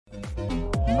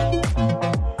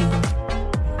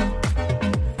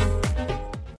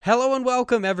Hello and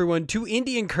welcome everyone to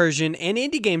Indie Incursion and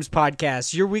Indie Games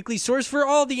Podcast, your weekly source for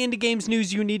all the indie games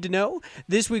news you need to know.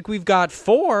 This week we've got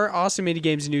 4 awesome indie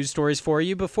games news stories for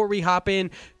you before we hop in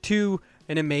to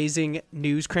an amazing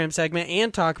news cram segment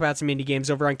and talk about some indie games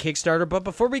over on Kickstarter. But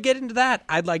before we get into that,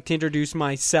 I'd like to introduce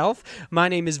myself. My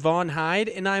name is Vaughn Hyde,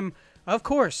 and I'm, of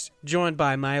course, joined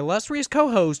by my illustrious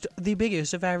co-host, the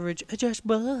biggest of average Josh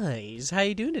Boys. How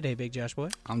you doing today, Big Josh Boy?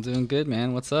 I'm doing good,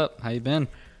 man. What's up? How you been?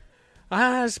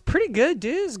 It's pretty good,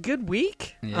 dude. It's a good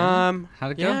week. Yeah.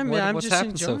 How'd it go? I'm what's just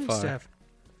happened so enjoying far? stuff.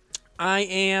 I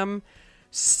am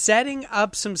setting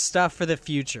up some stuff for the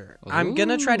future. I'm going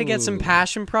to try to get some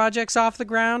passion projects off the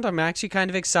ground. I'm actually kind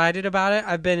of excited about it.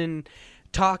 I've been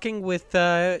talking with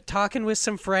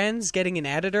some friends, getting an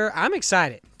editor. I'm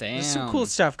excited. Damn. There's some cool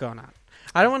stuff going on.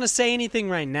 I don't want to say anything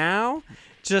right now,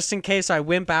 just in case I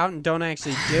wimp out and don't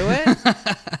actually do it.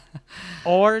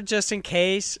 Or just in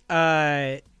case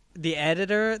the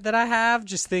editor that I have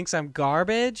just thinks I'm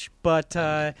garbage. But,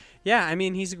 yeah, I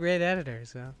mean, he's a great editor.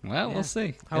 So Well, yeah. we'll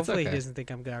see. Hopefully It's okay. he doesn't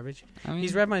think I'm garbage. I mean,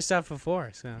 He's read my stuff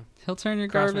before, so he'll turn your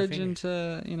Cross my garbage fingers.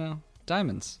 into,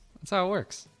 diamonds. That's how it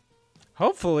works.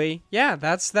 hopefully, yeah,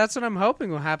 that's what I'm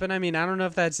hoping will happen. I mean, I don't know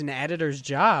if that's an editor's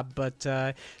job, but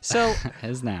so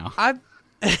His now.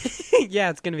 yeah,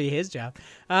 it's gonna be his job.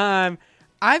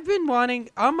 I've been wanting,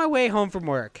 on my way home from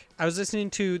work, I was listening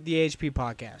to the HP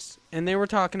podcast, and they were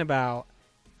talking about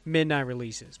midnight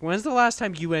releases. When's the last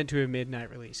time you went to a midnight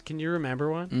release? Can you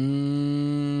remember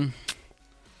one?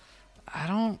 I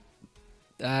don't.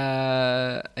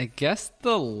 I guess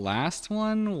the last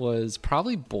one was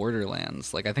probably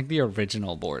Borderlands. Like, I think the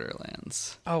original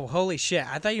Borderlands. Oh, holy shit.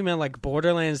 I thought you meant like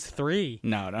Borderlands 3.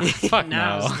 No. Fuck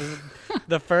no.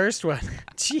 The first one.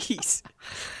 Jeez.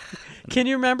 Can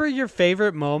you remember your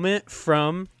favorite moment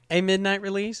from a midnight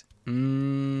release?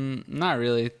 Not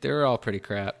really. They were all pretty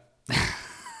crap.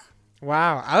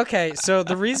 Wow. Okay. So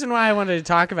the reason why I wanted to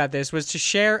talk about this was to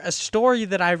share a story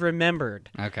that I remembered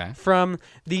Okay. from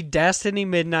the Destiny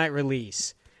midnight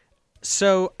release.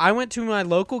 So I went to my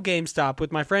local GameStop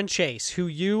with my friend Chase, who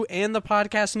you and the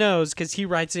podcast knows because he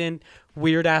writes in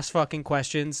weird ass fucking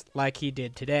questions like he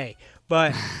did today.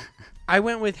 But I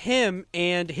went with him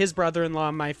and his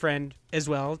brother-in-law, my friend as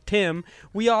well, Tim.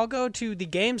 We all go to the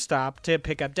GameStop to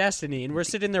pick up Destiny, and we're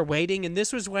sitting there waiting, and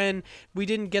this was when we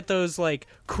didn't get those, like,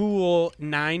 cool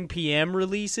 9 p.m.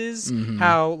 releases.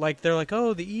 How, like, they're like,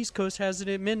 oh, the East Coast has it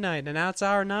at midnight, and now it's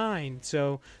our 9,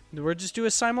 so we'll just do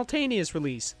a simultaneous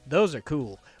release. Those are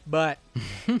cool. But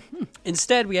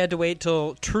instead, we had to wait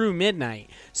till true midnight.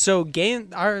 So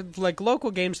our like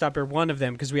local GameStop are one of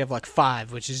them because we have like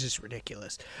 5, which is just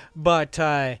ridiculous. But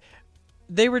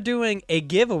they were doing a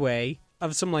giveaway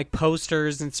of some like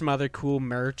posters and some other cool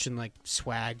merch and like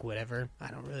swag, whatever.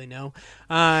 I don't really know.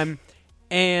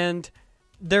 And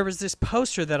there was this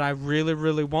poster that I really,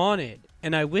 really wanted,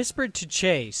 and I whispered to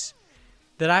Chase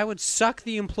that I would suck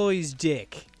the employee's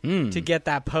dick to get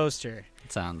that poster.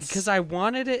 Sounds. Because I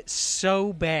wanted it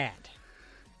so bad.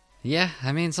 Yeah,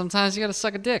 I mean, sometimes you gotta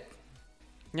suck a dick.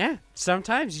 Yeah,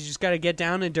 sometimes you just got to get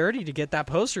down and dirty to get that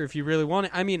poster if you really want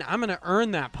it. I mean, I'm going to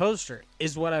earn that poster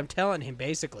is what I'm telling him,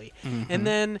 basically. And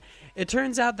then it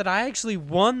turns out that I actually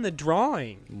won the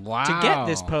drawing to get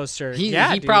this poster. He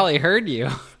dude. probably heard you.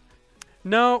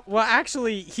 No, well,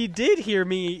 actually, he did hear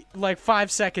me like 5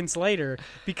 seconds later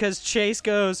because Chase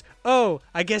goes, oh,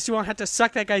 I guess you won't have to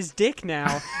suck that guy's dick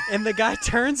now. And the guy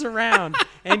turns around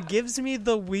and gives me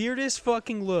the weirdest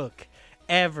fucking look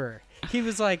ever. He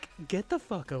was like, get the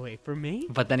fuck away from me.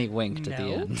 But then he winked at the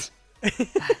No. end.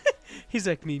 He's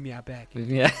like, meet me out back.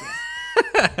 Yeah.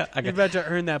 You're about to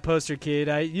earn that poster, kid.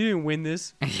 You didn't win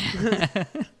this.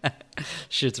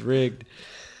 Shit's rigged.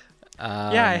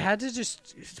 Yeah, I had to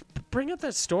just bring up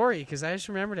that story because I just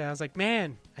remembered it. I was like,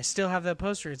 man, I still have that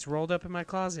poster. It's rolled up in my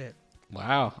closet.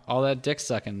 Wow. All that dick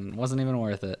sucking wasn't even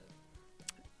worth it.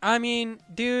 I mean,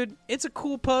 dude, it's a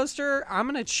cool poster. I'm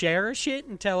going to cherish it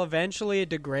until eventually it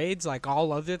degrades like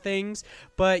all other things.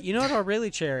 But you know what I'll really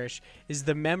cherish is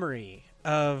the memory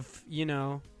of,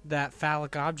 that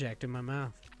phallic object in my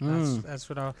mouth. That's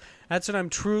what I'm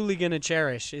truly going to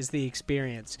cherish is the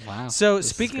experience. Wow. So this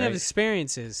is speaking of great.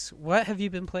 experiences, what have you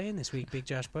been playing this week, Big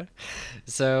Josh Boy?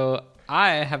 So I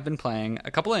have been playing a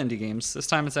couple of indie games. This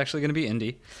time it's actually going to be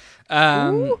indie.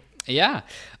 Yeah.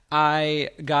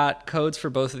 I got codes for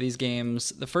both of these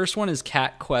games. The first one is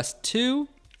Cat Quest 2,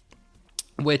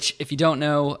 which, if you don't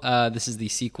know, this is the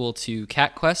sequel to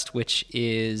Cat Quest, which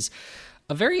is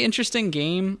a very interesting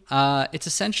game. It's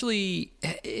essentially,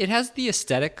 it has the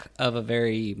aesthetic of a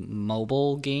very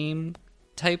mobile game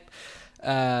type.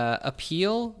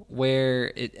 appeal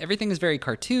where everything is very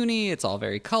cartoony. It's all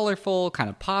very colorful, kind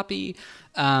of poppy.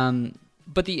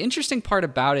 But the interesting part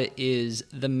about it is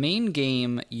the main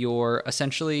game, you're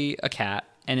essentially a cat.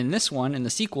 And in this one, in the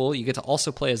sequel, you get to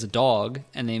also play as a dog.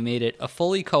 And they made it a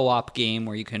fully co-op game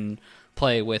where you can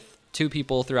play with 2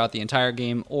 people throughout the entire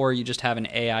game, or you just have an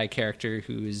AI character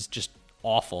who is just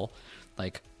awful.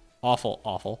 Like,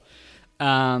 awful.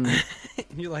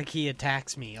 You're like, he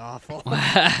attacks me, awful.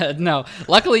 No,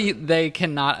 luckily they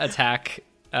cannot attack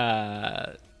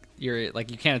you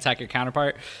can't attack your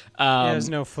counterpart. There's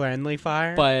no friendly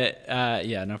fire. But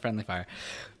no friendly fire.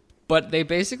 But they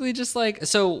basically just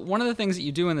so one of the things that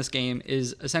you do in this game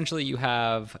is essentially you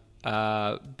have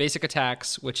basic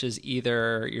attacks, which is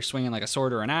either you're swinging like a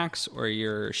sword or an axe, or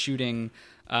you're shooting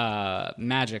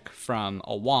magic from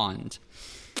a wand.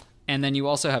 And then you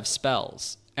also have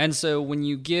spells. And so when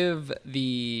you give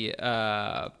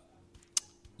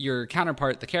your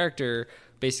counterpart, the character,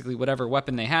 basically whatever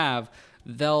weapon they have,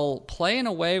 they'll play in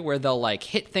a way where they'll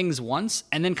hit things once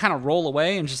and then kind of roll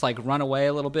away and just run away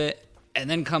a little bit and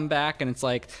then come back. And it's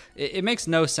it makes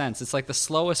no sense. It's the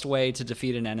slowest way to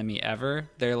defeat an enemy ever.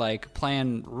 They're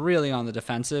playing really on the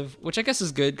defensive, which I guess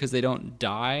is good because they don't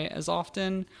die as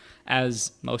often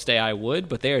as most AI would,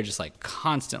 but they are just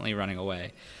constantly running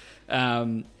away.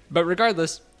 But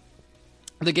regardless,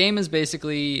 the game is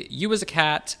basically you as a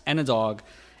cat and a dog,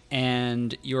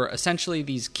 and you're essentially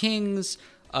these kings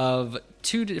of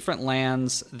 2 different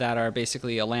lands that are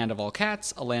basically a land of all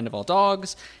cats, a land of all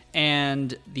dogs,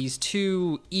 and these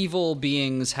 2 evil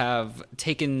beings have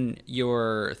taken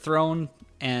your throne,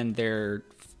 and they're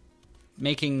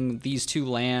making these 2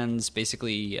 lands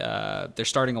basically, they're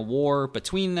starting a war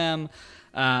between them,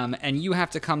 and you have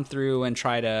to come through and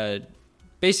try to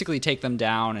basically take them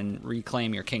down and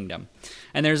reclaim your kingdom.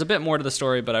 And there's a bit more to the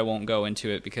story, but I won't go into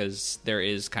it because there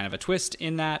is kind of a twist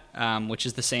in that, which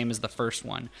is the same as the first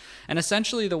one. And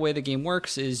essentially the way the game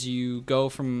works is you go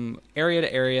from area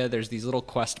to area. There's these little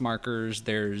quest markers.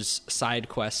 There's side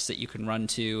quests that you can run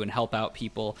to and help out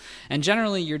people. And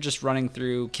generally you're just running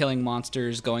through, killing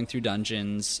monsters, going through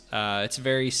dungeons. It's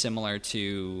very similar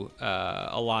to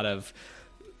a lot of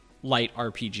light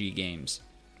RPG games.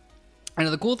 And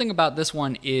the cool thing about this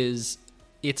one is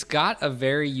it's got a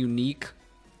very unique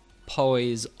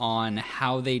poise on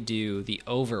how they do the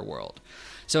overworld.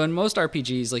 So in most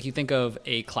RPGs, you think of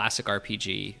a classic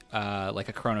RPG, like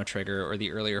a Chrono Trigger or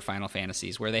the earlier Final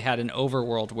Fantasies, where they had an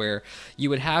overworld where you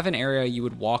would have an area you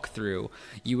would walk through,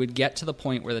 you would get to the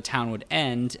point where the town would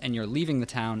end and you're leaving the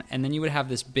town, and then you would have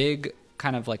this big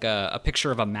kind of a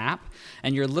picture of a map,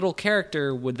 and your little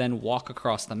character would then walk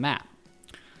across the map.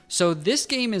 So this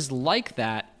game is like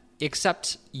that,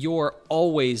 except you're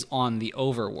always on the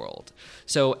overworld.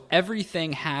 So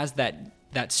everything has that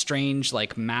strange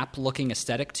map-looking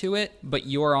aesthetic to it, but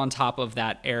you're on top of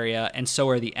that area, and so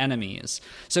are the enemies.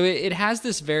 So it has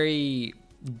this very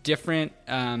different.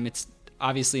 It's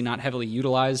obviously not heavily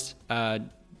utilized.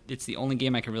 It's the only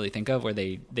game I can really think of where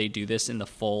they do this in the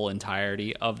full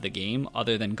entirety of the game,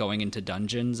 other than going into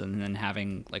dungeons and then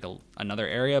having another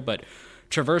area, but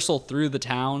traversal through the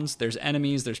towns, there's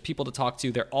enemies, there's people to talk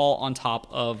to, they're all on top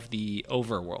of the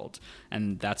overworld,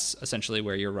 and that's essentially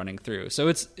where you're running through. So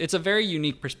it's a very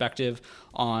unique perspective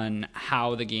on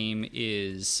how the game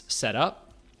is set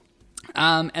up,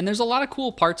 and there's a lot of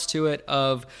cool parts to it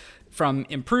from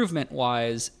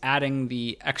improvement-wise, adding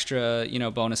the extra,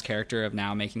 bonus character of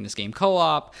now making this game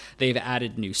co-op. They've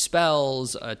added new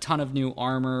spells, a ton of new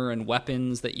armor and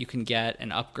weapons that you can get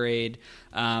and upgrade.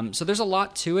 So there's a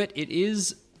lot to it. It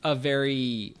is a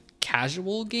very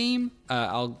casual game.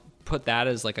 I'll put that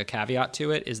as a caveat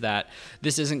to it, is that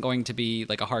this isn't going to be a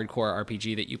hardcore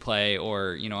RPG that you play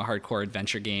or, a hardcore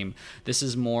adventure game. This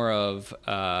is more of...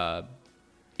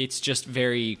 it's just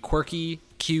very quirky,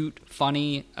 cute,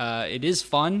 funny. It is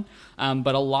fun,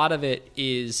 but a lot of it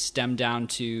is stemmed down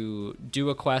to do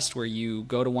a quest where you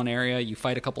go to one area, you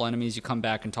fight a couple enemies, you come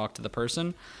back and talk to the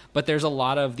person. But there's a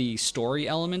lot of the story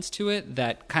elements to it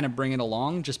that kind of bring it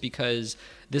along, just because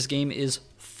this game is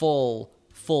full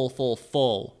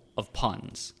of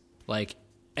puns.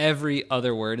 Every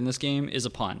other word in this game is a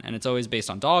pun, and it's always based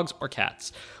on dogs or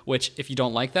cats, which if you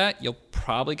don't like that, you'll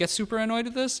probably get super annoyed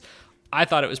with this. I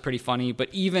thought it was pretty funny, but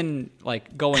even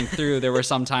going through, there were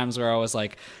some times where I was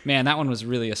like, man, that one was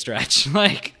really a stretch.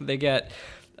 They get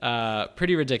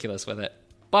pretty ridiculous with it.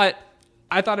 But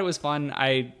I thought it was fun.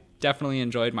 I definitely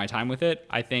enjoyed my time with it.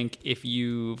 I think if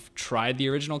you've tried the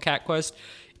original Cat Quest,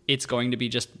 it's going to be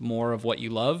just more of what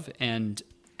you love and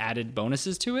added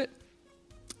bonuses to it.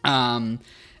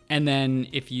 And then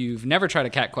if you've never tried a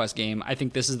Cat Quest game, I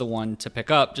think this is the one to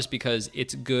pick up just because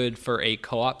it's good for a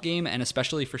co-op game, and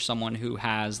especially for someone who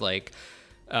has like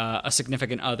a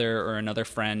significant other or another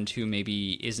friend who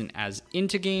maybe isn't as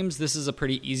into games. This is a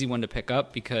pretty easy one to pick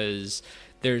up because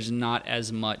there's not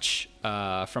as much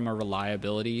from a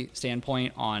reliability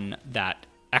standpoint on that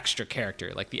extra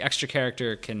character. Like the extra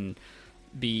character can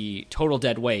be total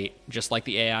dead weight, just like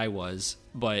the AI was,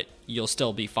 but you'll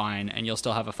still be fine and you'll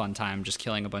still have a fun time just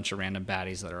killing a bunch of random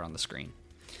baddies that are on the screen.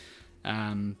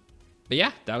 But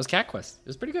yeah, that was Cat Quest. It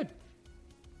was pretty good.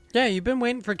 Yeah, you've been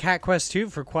waiting for Cat Quest 2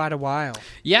 for quite a while.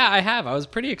 Yeah, I have. I was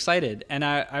pretty excited. And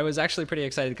I was actually pretty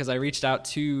excited because I reached out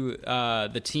to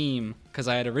the team because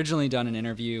I had originally done an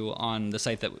interview on the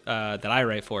site that I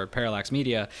write for, Parallax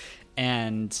Media.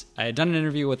 And I had done an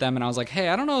interview with them and I was like, hey,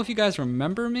 I don't know if you guys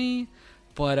remember me,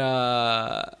 but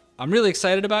I'm really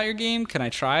excited about your game. Can I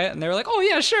try it? And they were like, oh,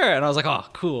 yeah, sure. And I was like, oh,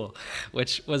 cool,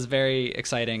 which was very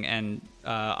exciting. And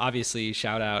obviously,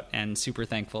 shout out and super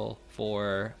thankful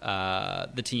for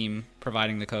the team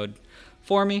providing the code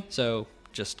for me. So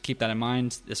just keep that in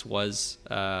mind. This was,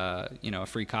 a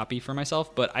free copy for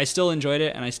myself, but I still enjoyed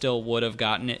it and I still would have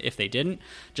gotten it if they didn't,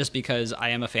 just because I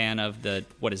am a fan of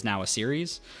what is now a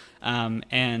series.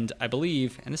 And I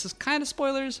believe, and this is kind of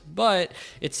spoilers, but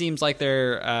it seems like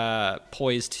they're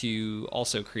poised to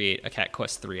also create a Cat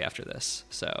Quest 3 after this.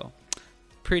 So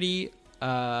pretty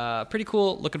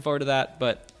cool. Looking forward to that.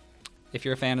 But if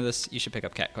you're a fan of this, you should pick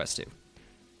up Cat Quest 2.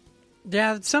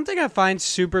 Yeah, something I find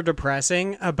super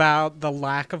depressing about the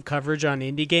lack of coverage on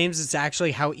indie games is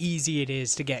actually how easy it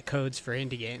is to get codes for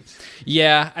indie games.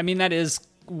 Yeah, I mean, that is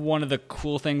one of the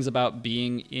cool things about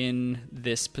being in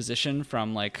this position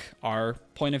from like our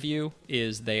point of view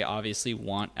is they obviously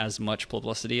want as much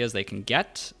publicity as they can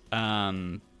get.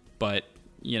 But,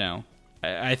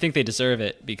 I think they deserve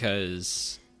it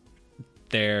because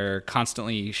they're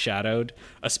constantly shadowed,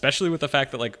 especially with the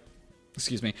fact that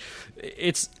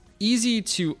it's easy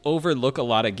to overlook a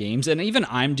lot of games, and even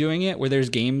I'm doing it where there's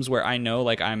games where I know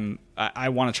I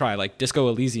want to try, like Disco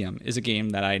Elysium is a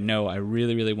game that I know I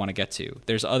really, really want to get to.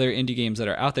 There's other indie games that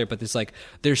are out there, but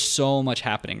there's so much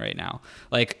happening right now.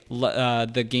 Like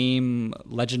the game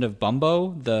Legend of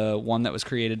Bumbo, the one that was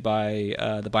created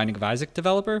by the Binding of Isaac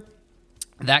developer,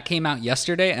 that came out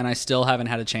yesterday, and I still haven't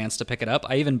had a chance to pick it up.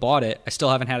 I even bought it. I still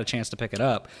haven't had a chance to pick it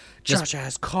up. Josh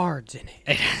has cards in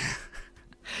it.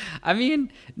 I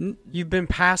mean, you've been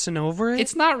passing over it?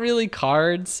 It's not really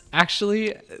cards,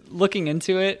 actually, looking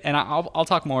into it, and I'll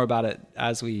talk more about it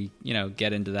as we,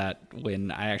 get into that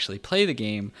when I actually play the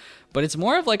game, but it's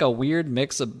more of like a weird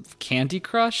mix of Candy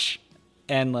Crush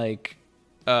and like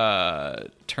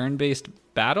turn-based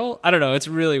battle. I don't know, it's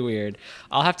really weird.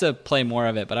 I'll have to play more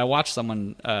of it, but I watched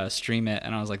someone stream it,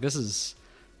 and I was like, this is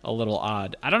a little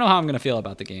odd. I don't know how I'm going to feel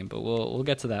about the game, but we'll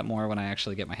get to that more when I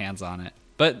actually get my hands on it.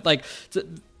 But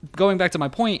going back to my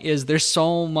point is there's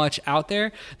so much out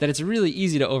there that it's really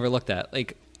easy to overlook that.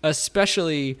 Like,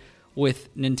 especially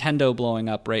with Nintendo blowing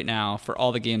up right now for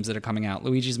all the games that are coming out,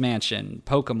 Luigi's Mansion,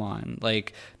 Pokemon,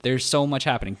 like there's so much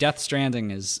happening. Death Stranding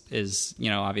is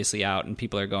obviously out and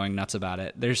people are going nuts about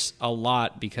it. There's a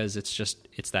lot because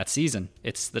it's that season.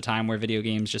 It's the time where video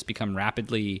games just become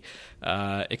rapidly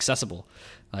accessible,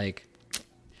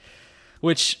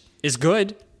 which is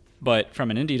good. But from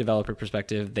an indie developer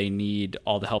perspective, they need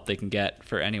all the help they can get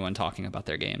for anyone talking about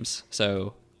their games.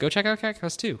 So go check out Cat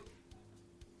Quest 2.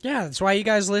 Yeah, that's why you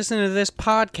guys listen to this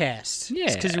podcast. Yeah.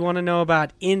 It's because you want to know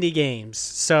about indie games.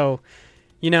 So,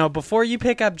 before you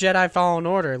pick up Jedi Fallen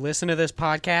Order, listen to this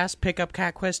podcast, pick up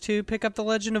Cat Quest 2, pick up The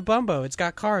Legend of Bumbo. It's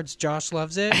got cards. Josh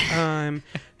loves it.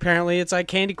 Apparently it's like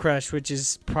Candy Crush, which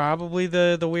is probably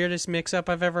the weirdest mix-up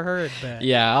I've ever heard. But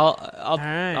yeah,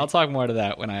 I'll talk more to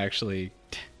that when I actually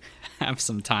have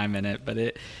some time in it, but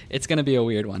it's going to be a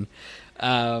weird one.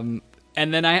 And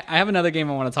then I have another game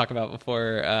I want to talk about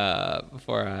before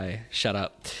I shut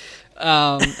up.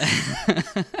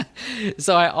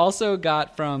 So I also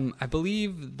got from, I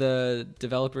believe the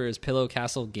developer is Pillow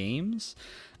Castle Games.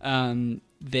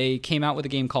 They came out with a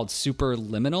game called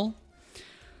Superliminal,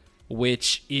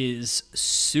 which is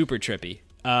super trippy.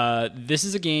 This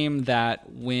is a game that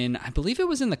when I believe it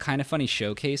was in the Kind of Funny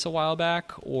showcase a while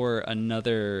back or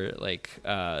another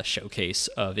showcase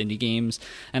of indie games,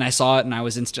 and I saw it and I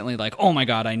was instantly like, oh my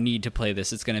god, I need to play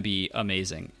this. It's going to be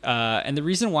amazing. And the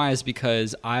reason why is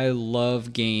because I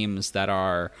love games that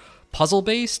are puzzle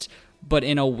based, but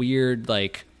in a weird,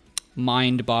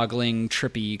 mind boggling,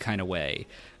 trippy kind of way.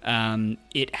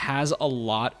 It has a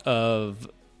lot of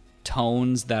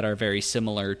tones that are very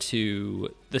similar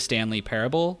to the Stanley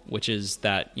Parable, which is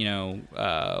that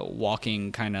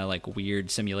walking kind of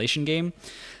weird simulation game.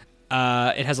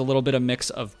 It has a little bit of mix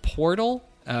of Portal,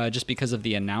 just because of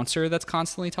the announcer that's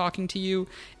constantly talking to you.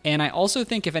 And I also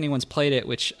think if anyone's played it,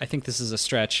 which I think this is a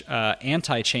stretch,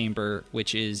 Antichamber,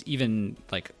 which is even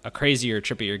like a crazier,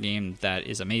 trippier game that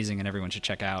is amazing and everyone should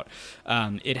check out.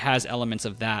 It has elements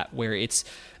of that where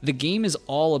the game is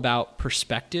all about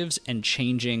perspectives and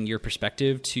changing your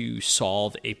perspective to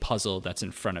solve a puzzle that's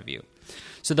in front of you.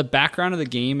 So the background of the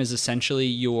game is essentially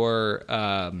you're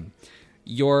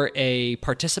a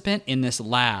participant in this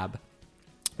lab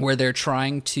where they're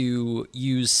trying to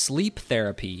use sleep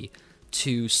therapy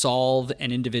to solve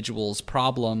an individual's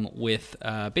problem with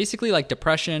basically like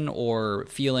depression or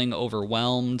feeling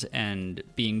overwhelmed and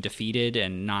being defeated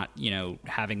and not,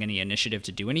 having any initiative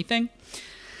to do anything.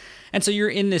 And so you're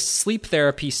in this sleep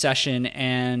therapy session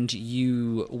and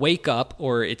you wake up,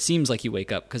 or it seems like you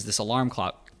wake up because this alarm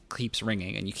clock keeps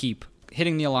ringing and you keep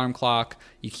hitting the alarm clock,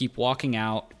 you keep walking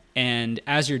out, and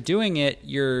as you're doing it,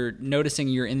 you're noticing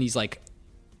you're in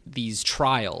these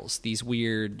trials, these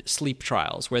weird sleep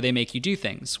trials where they make you do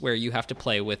things where you have to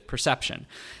play with perception.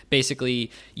 Basically,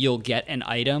 you'll get an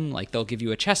item, like they'll give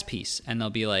you a chess piece and they'll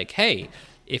be like, hey,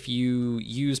 if you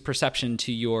use perception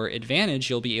to your advantage,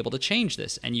 you'll be able to change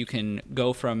this. And you can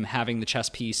go from having the chess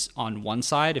piece on one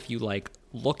side, if you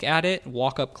look at it,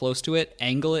 walk up close to it,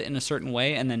 angle it in a certain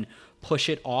way, and then push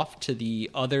it off to the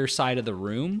other side of the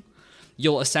room.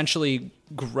 You'll essentially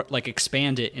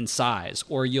expand it in size,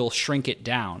 or you'll shrink it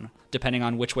down depending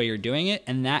on which way you're doing it,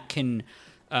 and that can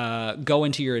go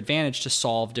into your advantage to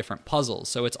solve different puzzles.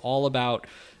 So it's all about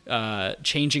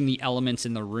changing the elements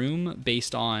in the room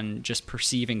based on just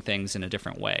perceiving things in a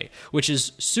different way, which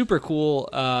is super cool.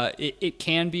 It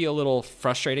can be a little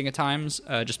frustrating at times,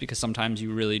 just because sometimes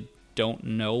you really don't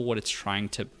know what it's trying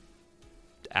to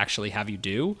actually have you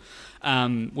do,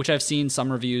 which I've seen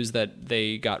some reviews that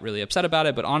they got really upset about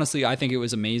it, but honestly I think it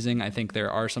was amazing. I think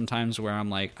there are some times where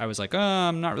I was like,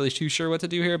 I'm not really too sure what to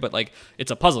do here, but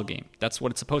it's a puzzle game. That's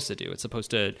what it's supposed to do. It's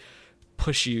supposed to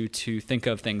push you to think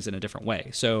of things in a different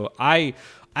way. So I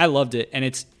loved it, and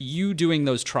it's you doing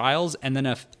those trials, and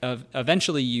then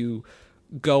eventually you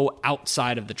go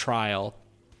outside of the trial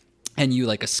and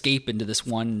you escape into this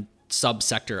one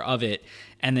subsector of it,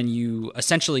 and then you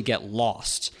essentially get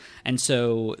lost. And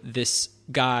so this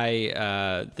guy,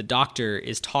 the doctor,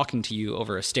 is talking to you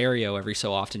over a stereo. Every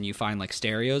so often you find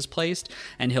stereos placed,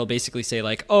 and he'll basically say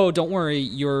oh, don't worry,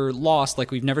 you're lost,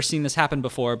 we've never seen this happen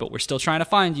before, but we're still trying to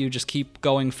find you, just keep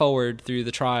going forward through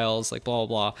the trials, blah blah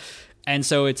blah. And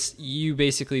so it's you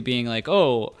basically being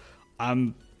oh,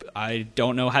 I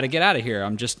don't know how to get out of here,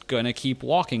 I'm just gonna keep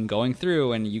walking, going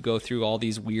through, and you go through all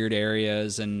these weird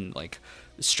areas and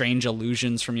strange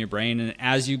illusions from your brain, and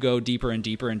as you go deeper and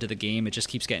deeper into the game, it just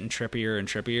keeps getting trippier and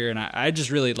trippier, and I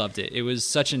just really loved it. It was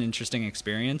such an interesting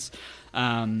experience.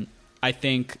 I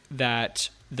think that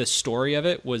the story of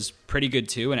it was pretty good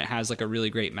too, and it has a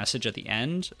really great message at the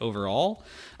end overall.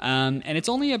 And it's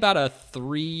only about a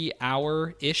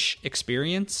 3-hour-ish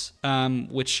experience,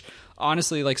 which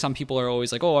honestly, some people are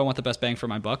always oh, I want the best bang for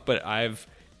my buck, but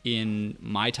in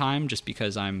my time, just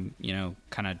because I'm,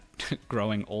 kind of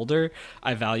growing older,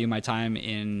 I value my time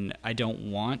I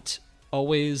don't want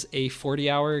always a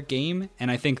 40-hour game. And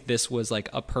I think this was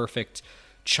a perfect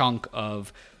chunk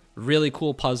of really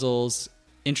cool puzzles,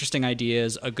 interesting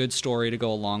ideas, a good story to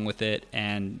go along with it,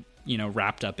 and,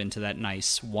 wrapped up into that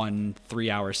nice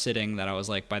 3-hour sitting that I was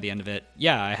by the end of it,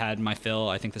 yeah, I had my fill.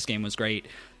 I think this game was great.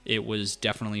 It was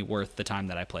definitely worth the time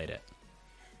that I played it.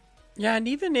 Yeah, and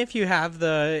even if you have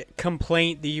the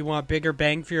complaint that you want bigger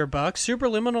bang for your buck,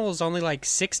 Superliminal is only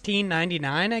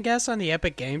 $16.99, I guess, on the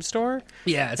Epic Game Store.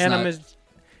 Yeah,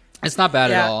 it's not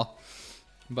bad at all.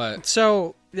 But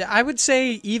so I would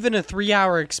say even a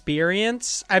 3-hour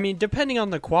experience, I mean, depending on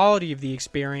the quality of the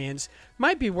experience,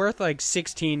 might be worth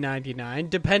 $16.99,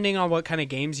 depending on what kind of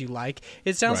games you like.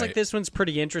 It sounds like this one's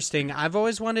pretty interesting. I've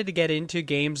always wanted to get into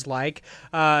games like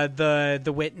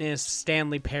the Witness,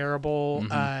 Stanley Parable.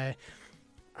 Mm-hmm.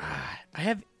 I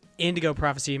have Indigo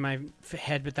Prophecy in my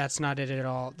head, but that's not it at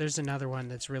all. There's another one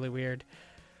that's really weird.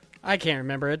 I can't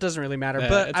remember. It doesn't really matter.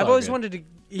 But I've always wanted to.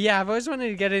 Yeah, I've always wanted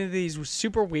to get into these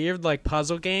super weird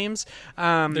puzzle games.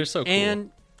 They're so cool, and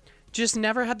just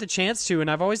never had the chance to. And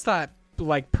I've always thought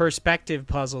perspective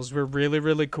puzzles were really,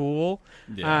 really cool.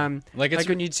 Yeah.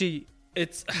 When you'd see.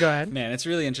 Go ahead, man. It's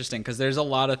really interesting because there's a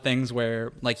lot of things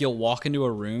where you'll walk into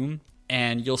a room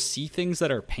and you'll see things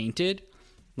that are painted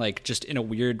just in a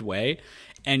weird way,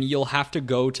 and you'll have to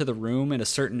go to the room at a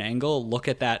certain angle, look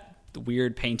at that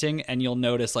weird painting, and you'll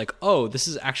notice like, oh, this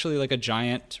is actually like a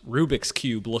giant Rubik's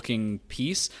Cube looking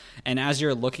piece. And as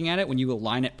you're looking at it, when you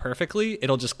align it perfectly,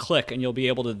 it'll just click and you'll be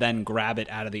able to then grab it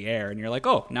out of the air. And you're like,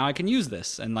 oh, now I can use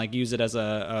this and like use it as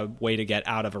a way to get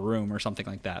out of a room or something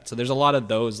like that. So there's a lot of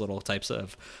those little types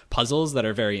of puzzles that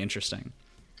are very interesting.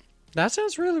 That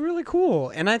sounds really, really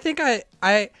cool. And I think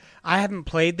I haven't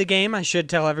played the game. I should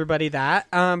tell everybody that.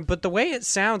 But the way it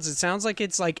sounds like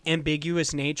it's like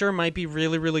ambiguous nature might be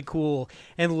really, really cool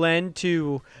and lend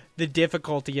to the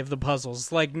difficulty of the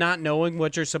puzzles. Like not knowing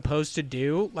what you're supposed to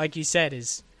do, like you said,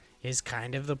 is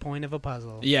kind of the point of a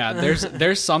puzzle. Yeah,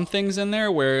 there's some things in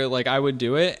there where like I would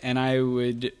do it and I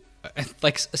would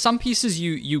like some pieces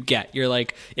you get. You're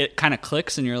like it kind of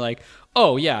clicks and you're like,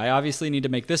 oh yeah, I obviously need to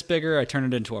make this bigger. I turn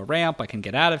it into a ramp. I can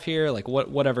get out of here. Like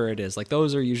whatever it is. Like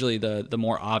those are usually the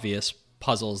more obvious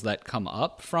puzzles that come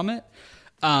up from it.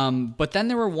 But then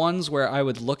there were ones where I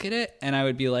would look at it and I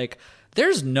would be like,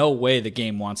 there's no way the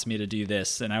game wants me to do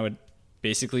this. And I would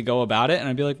basically go about it and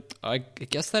I'd be like, I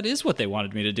guess that is what they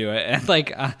wanted me to do it. And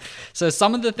like, so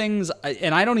some of the things,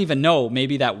 and I don't even know,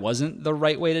 maybe that wasn't the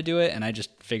right way to do it and I just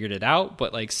figured it out.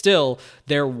 But like still,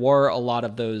 there were a lot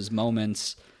of those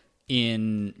moments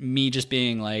in me just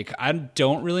being like, I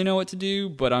don't really know what to do,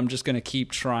 but I'm just going to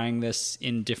keep trying this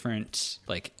in different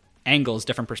like angles,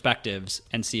 different perspectives,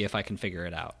 and see if I can figure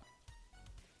it out.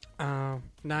 Oh,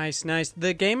 nice.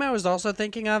 The game I was also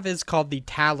thinking of is called the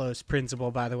Talos Principle,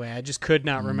 by the way. I just could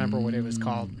not remember what it was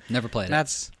called. Never played it.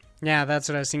 That's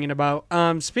what I was thinking about.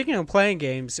 Speaking of playing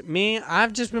games,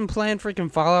 I've just been playing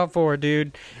freaking Fallout 4,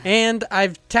 dude. And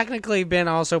I've technically been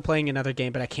also playing another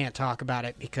game, but I can't talk about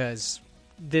it because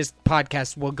this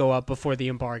podcast will go up before the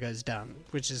embargo is done,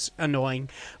 which is annoying.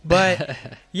 But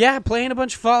yeah, playing a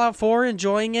bunch of Fallout 4,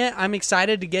 enjoying it. I'm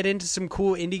excited to get into some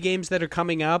cool indie games that are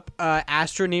coming up.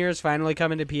 Astroneer is finally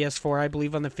coming to PS4, I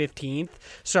believe, on the 15th.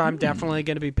 So I'm definitely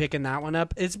going to be picking that one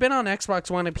up. It's been on Xbox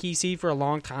One and PC for a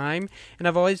long time, and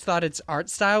I've always thought its art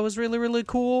style was really, really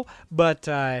cool. But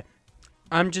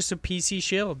I'm just a PC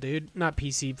shill, dude. Not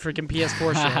PC, freaking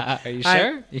PS4 shill. Are you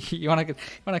sure? You want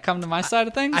to come to my side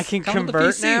of things? I can come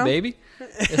convert to the PC, now, baby.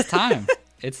 It's time.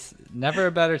 It's never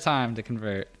a better time to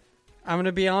convert. I'm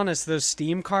gonna be honest. Those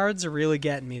Steam cards are really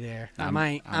getting me there. I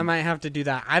might have to do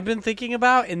that. I've been thinking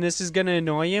about, and this is gonna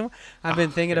annoy you. I've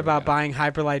been thinking about buying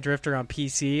Hyperlight Drifter on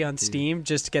PC on Steam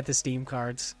just to get the Steam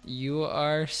cards. You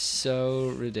are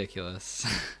so ridiculous.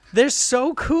 They're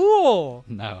so cool.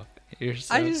 No.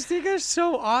 I just think they're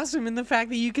so awesome, and the fact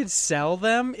that you can sell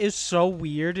them is so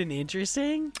weird and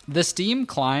interesting. The Steam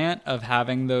client of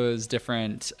having those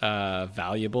different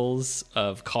valuables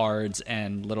of cards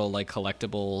and little like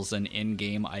collectibles and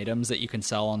in-game items that you can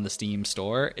sell on the Steam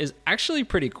store is actually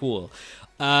pretty cool.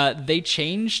 They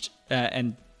changed,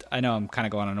 and I know I'm kind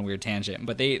of going on a weird tangent,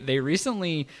 but they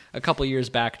recently, a couple years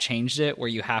back, changed it where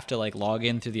you have to like log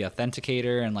in through the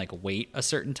authenticator and like wait a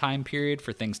certain time period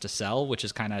for things to sell, which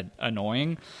is kind of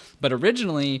annoying. But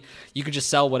originally, you could just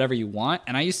sell whatever you want,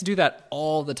 and I used to do that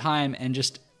all the time and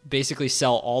just basically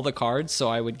sell all the cards. So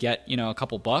I would get, a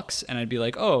couple bucks, and I'd be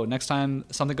like, oh, next time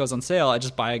something goes on sale, I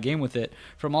just buy a game with it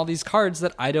from all these cards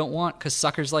that I don't want because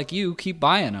suckers like you keep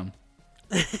buying them.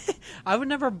 I would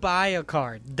never buy a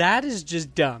card. That is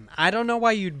just dumb. I don't know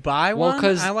why you'd buy one.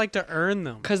 I like to earn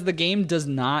them. Because the game does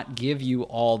not give you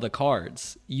all the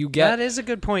cards. That is a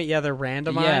good point. Yeah, they're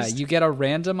randomized. Yeah, you get a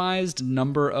randomized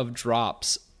number of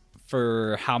drops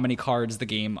for how many cards the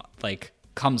game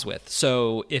comes with.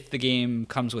 So if the game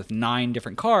comes with 9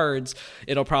 different cards,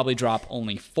 it'll probably drop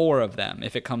only 4 of them.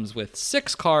 If it comes with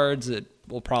 6 cards, it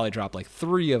will probably drop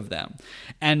 3 of them.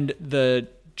 And the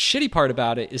shitty part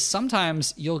about it is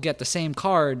sometimes you'll get the same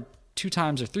card 2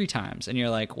 times or 3 times, and you're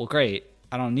like, well, great,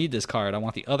 I don't need this card, I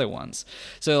want the other ones.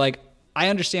 So I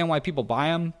understand why people buy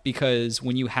them, because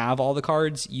when you have all the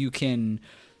cards, you can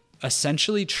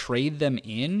essentially trade them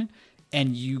in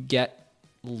and you get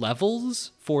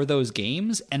levels for those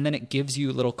games, and then it gives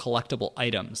you little collectible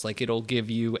items. It'll give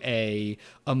you a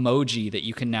emoji that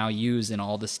you can now use in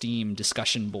all the Steam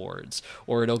discussion boards,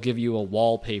 or it'll give you a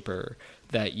wallpaper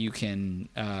that you can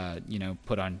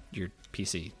put on your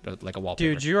PC, like a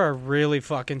wallpaper. Dude, you are really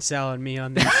fucking selling me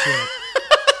on this shit.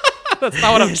 That's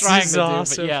not what I'm trying to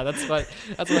awesome. do, but yeah,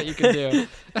 that's what you can do.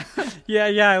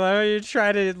 Yeah, I love how you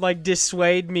try to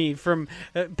dissuade me from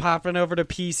popping over to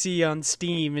PC on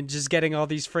Steam and just getting all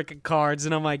these freaking cards,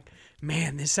 and I'm like,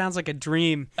 man, this sounds like a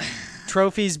dream.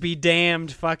 Trophies be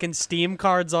damned, fucking Steam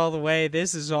cards all the way.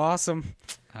 This is awesome.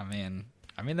 I mean,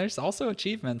 I mean, there's also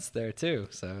achievements there too,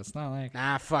 so it's not like...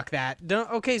 Nah, fuck that.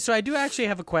 Okay, so I do actually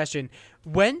have a question.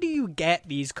 When do you get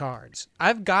these cards?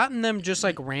 I've gotten them just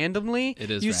like randomly.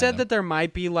 It is You random. said that there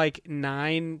might be like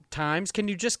 9 times. Can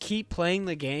you just keep playing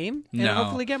the game and No.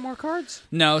 hopefully get more cards?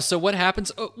 No, so what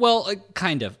happens... Well,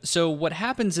 kind of. So what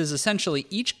happens is essentially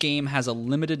each game has a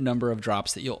limited number of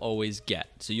drops that you'll always get.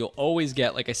 So you'll always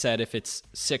get, like I said, if it's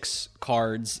 6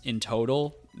 cards in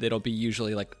total, it'll be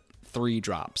usually like 3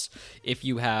 drops. If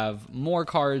you have more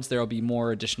cards, there'll be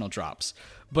more additional drops.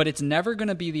 But it's never going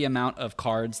to be the amount of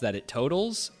cards that it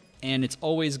totals, and it's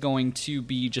always going to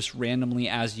be just randomly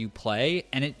as you play,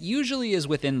 and it usually is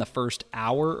within the first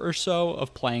hour or so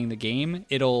of playing the game.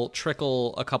 It'll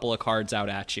trickle a couple of cards out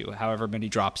at you, however many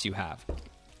drops you have.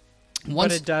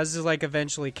 What it does is like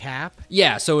eventually cap.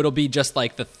 Yeah, so it'll be just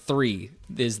like the 3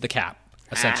 is the cap,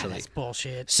 essentially. That's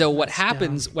bullshit. So what That's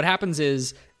happens? dumb. What happens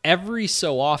is every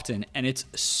so often, and it's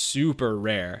super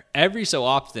rare. Every so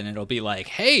often, it'll be like,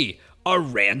 "Hey, a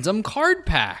random card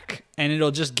pack," and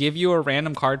it'll just give you a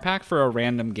random card pack for a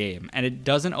random game, and it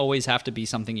doesn't always have to be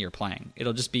something you're playing.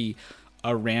 It'll just be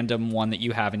a random one that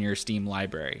you have in your Steam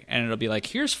library, and it'll be like,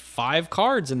 "Here's 5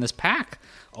 cards in this pack.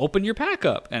 Open your pack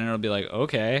up," and it'll be like,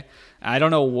 "Okay." I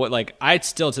don't know what, like, I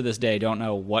still to this day don't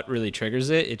know what really triggers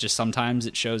it. It just sometimes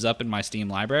it shows up in my Steam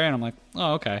library, and I'm like,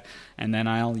 "Oh, okay," and then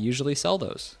I'll usually sell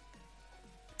those.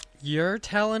 You're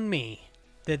telling me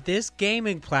that this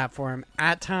gaming platform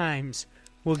at times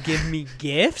will give me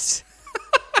gifts?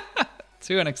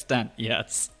 To an extent,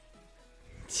 yes.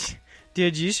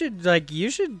 Dude, you should,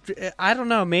 I don't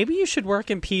know, maybe you should work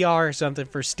in PR or something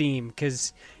for Steam,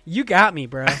 because you got me,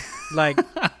 bro. Like,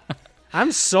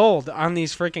 I'm sold on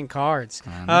these freaking cards.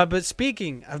 But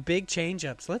speaking of big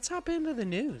change-ups, let's hop into the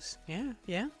news.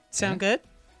 Yeah. Sound good?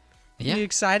 Yeah. You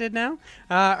excited now?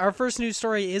 Our first news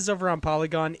story is over on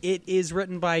Polygon. It is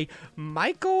written by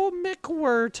Michael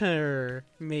McWhirter,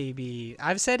 maybe.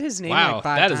 I've said his name Wow, like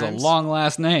 5 that is times. a long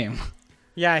last name.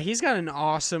 Yeah, he's got an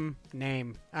awesome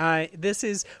name. This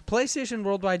is PlayStation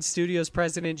Worldwide Studios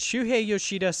president Shuhei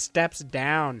Yoshida steps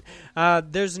down.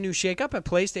 There's a new shakeup at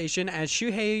PlayStation as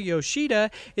Shuhei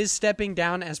Yoshida is stepping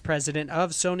down as president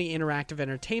of Sony Interactive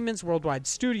Entertainment's Worldwide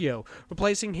Studio.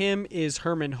 Replacing him is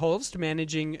Herman Holst,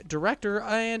 managing director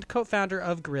and co-founder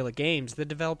of Guerrilla Games, the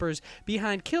developers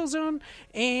behind Killzone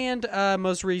and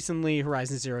most recently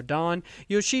Horizon Zero Dawn.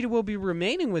 Yoshida will be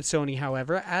remaining with Sony,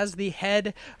 however, as the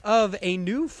head of a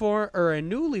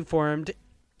newly formed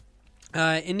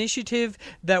initiative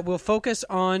that will focus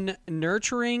on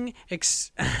nurturing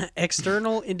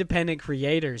external independent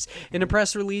creators. In a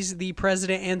press release, the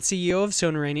president and CEO of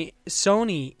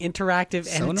Sony Interactive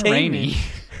Entertainment,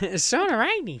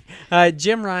 Sony Raimi,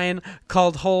 Jim Ryan,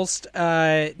 called Holst.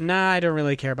 I don't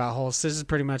really care about Holst. This is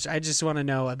pretty much. I just want to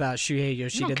know about Shuhei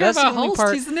Yoshida. You don't care That's about the only Holst?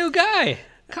 part. He's the new guy.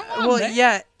 Come on, Well, man.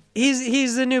 yeah.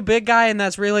 He's the new big guy, and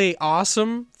that's really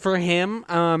awesome for him.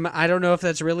 I don't know if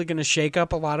that's really going to shake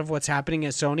up a lot of what's happening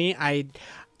at Sony.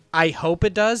 I hope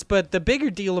it does, but the bigger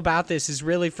deal about this is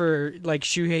really for like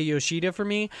Shuhei Yoshida for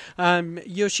me.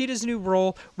 Yoshida's new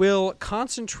role will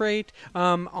concentrate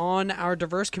on our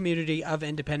diverse community of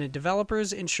independent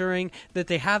developers, ensuring that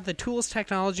they have the tools,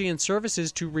 technology, and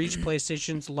services to reach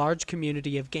PlayStation's large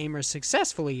community of gamers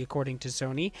successfully, according to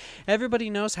Sony. Everybody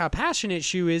knows how passionate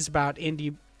Shu is about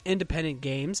independent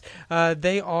games.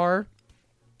 They are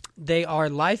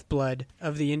lifeblood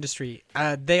of the industry.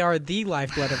 They are the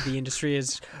lifeblood of the industry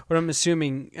is what I'm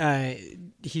assuming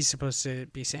he's supposed to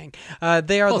be saying.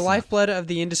 They are Close the lifeblood of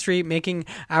the industry, making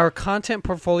our content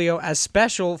portfolio as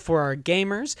special for our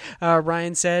gamers.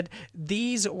 Ryan said,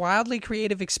 "These wildly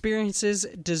creative experiences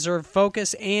deserve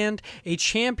focus and a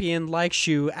champion like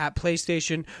Shu at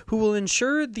PlayStation who will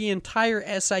ensure the entire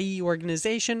SIE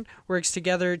organization works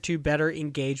together to better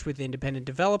engage with independent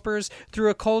developers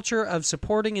through a culture of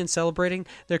supporting and celebrating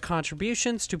their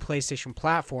contributions to PlayStation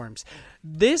platforms."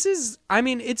 This is, I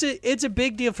mean, it's a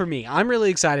big deal for me. I'm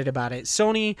really excited about it.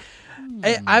 Sony,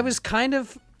 I was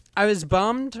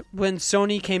bummed when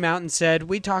Sony came out and said,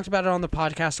 we talked about it on the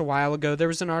podcast a while ago. There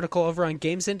was an article over on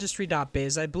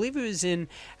gamesindustry.biz. I believe it was in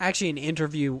actually an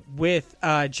interview with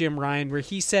Jim Ryan where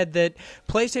he said that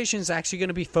PlayStation is actually going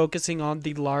to be focusing on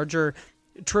the larger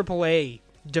AAA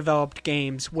developed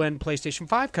games when PlayStation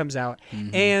 5 comes out.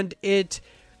 And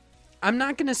I'm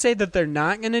not going to say that they're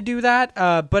not going to do that,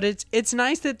 but it's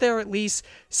nice that they're at least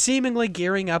seemingly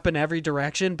gearing up in every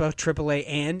direction, both AAA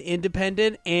and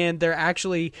independent, and they're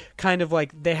actually kind of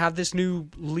like, they have this new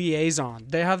liaison.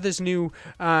 They have this new,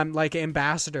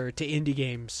 ambassador to indie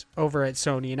games over at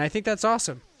Sony, and I think that's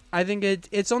awesome. I think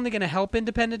it's only going to help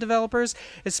independent developers,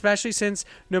 especially since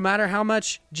no matter how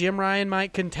much Jim Ryan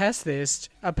might contest this,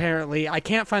 apparently, I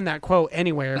can't find that quote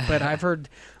anywhere, but I've heard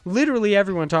literally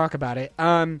everyone talk about it.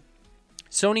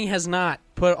 Sony has not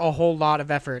put a whole lot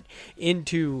of effort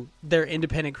into their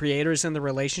independent creators and the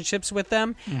relationships with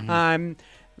them.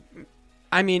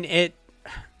 I mean,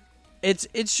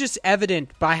 it's just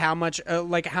evident by how much,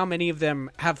 how many of them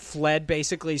have fled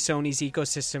basically Sony's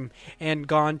ecosystem and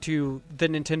gone to the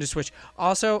Nintendo Switch.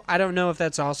 Also, I don't know if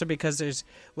that's also because there's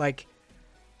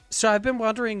so I've been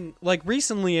wondering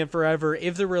recently and forever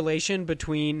if the relation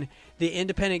between the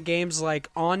independent games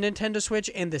on Nintendo Switch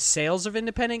and the sales of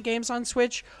independent games on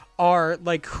Switch are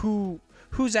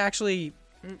who's actually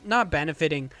not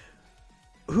benefiting.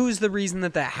 Who's the reason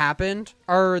that happened?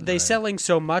 Are they selling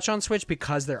so much on Switch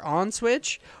because they're on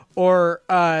Switch, or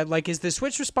is the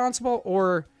Switch responsible,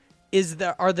 or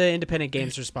are the independent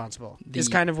games responsible? Is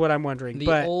kind of what I'm wondering.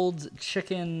 The old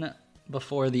chicken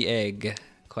before the egg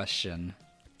question.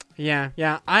 Yeah.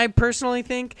 I personally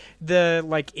think the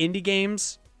indie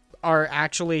games are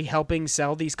actually helping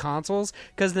sell these consoles,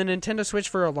 because the Nintendo Switch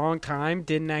for a long time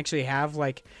didn't actually have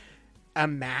a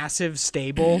massive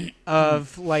stable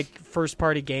of first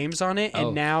party games on it,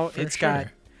 and now it's got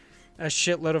a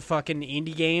shitload of fucking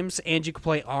indie games, and you can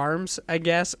play ARMS, I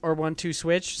guess, or 1-2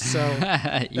 Switch. So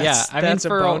that's a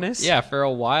bonus. For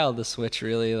a while the Switch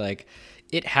really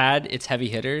it had its heavy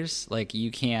hitters.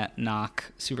 You can't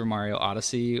knock Super Mario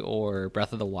Odyssey or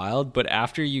Breath of the Wild, but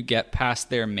after you get past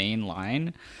their main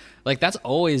line, that's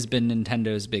always been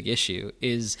Nintendo's big issue,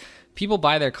 is people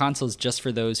buy their consoles just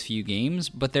for those few games,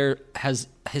 but there has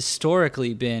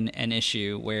historically been an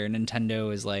issue where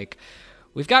Nintendo is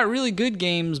we've got really good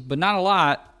games, but not a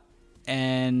lot.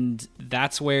 And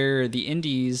that's where the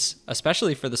indies,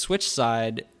 especially for the Switch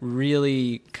side,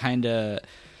 really kind of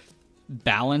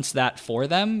balance that for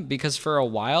them, because for a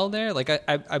while there,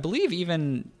 I believe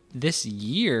even this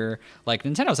year,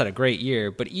 Nintendo's had a great year,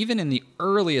 but even in the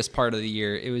earliest part of the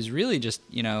year, it was really just,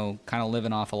 kind of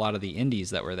living off a lot of the indies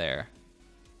that were there.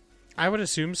 I would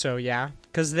assume so, yeah.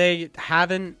 Because they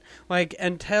haven't,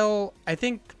 until, I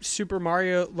think, Super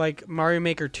Mario, Mario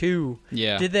Maker 2,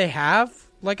 did they have,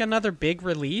 another big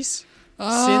release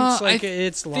since,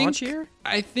 its launch year?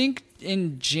 I think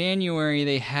in January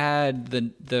they had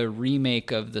the remake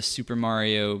of the Super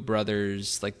Mario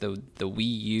Brothers, the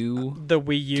Wii U. The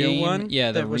Wii U game. one?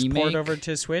 Yeah, that was ported over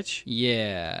to Switch?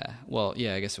 Yeah. Well,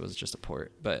 yeah, I guess it was just a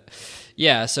port. But,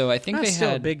 yeah, so I think That's they still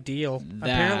had a big deal.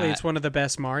 Apparently it's one of the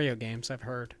best Mario games I've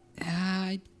heard.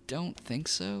 I don't think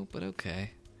so, but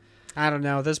okay. I don't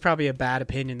know. That's probably a bad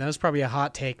opinion. That was probably a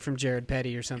hot take from Jared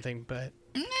Petty or something, but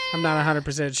I'm not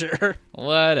 100% sure.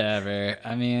 Whatever.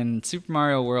 I mean, Super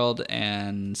Mario World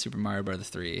and Super Mario Bros.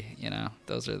 3,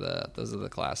 those are the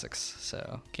classics.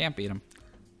 So, can't beat them.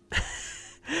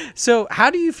 So, how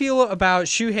do you feel about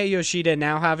Shuhei Yoshida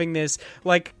now having this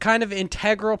kind of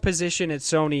integral position at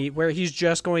Sony, where he's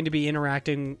just going to be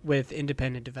interacting with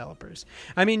independent developers?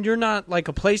 I mean, you're not a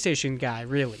PlayStation guy,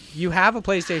 really. You have a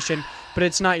PlayStation, but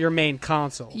it's not your main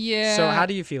console. Yeah. So, how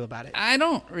do you feel about it? I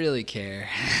don't really care.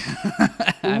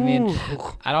 I mean,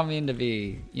 I don't mean to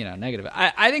be, negative.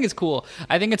 I think it's cool.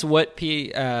 I think it's what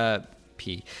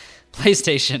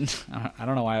PlayStation, I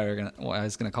don't know why I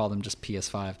was gonna call them just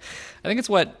PS5. I think it's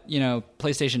what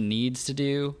PlayStation needs to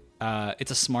do.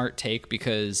 It's a smart take,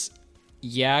 because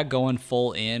going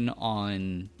full in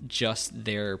on just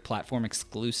their platform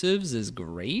exclusives is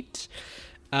great.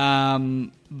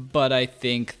 But I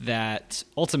think that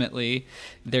ultimately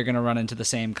they're going to run into the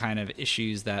same kind of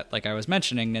issues that, I was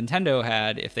mentioning, Nintendo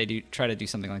had if they do try to do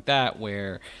something like that,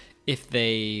 where if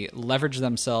they leverage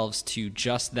themselves to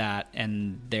just that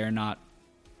and they're not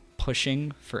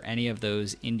pushing for any of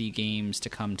those indie games to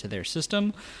come to their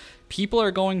system, people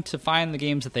are going to find the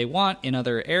games that they want in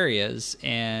other areas.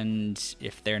 And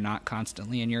if they're not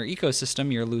constantly in your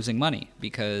ecosystem, you're losing money,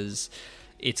 because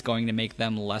it's going to make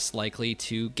them less likely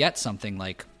to get something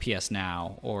like PS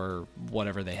Now or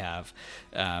whatever they have.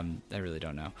 I really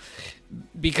don't know,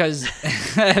 because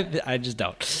I just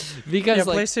don't. Because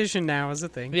PlayStation Now is a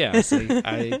thing. Yeah, see,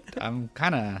 I'm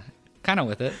kind of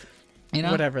with it.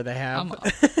 Whatever they have.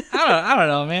 I don't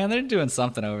know, man. They're doing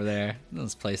something over there,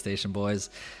 those PlayStation boys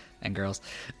and girls.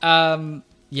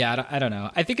 Yeah, I don't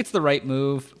know. I think it's the right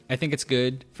move. I think it's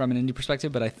good from an indie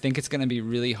perspective, but I think it's going to be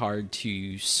really hard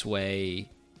to sway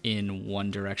in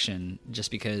one direction,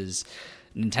 just because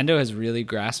Nintendo has really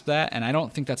grasped that, and I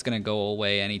don't think that's going to go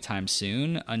away anytime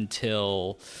soon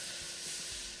until...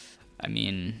 I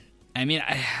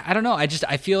don't know.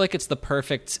 I feel like it's the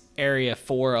perfect area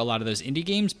for a lot of those indie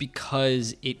games,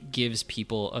 because it gives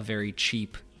people a very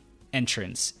cheap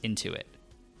entrance into it.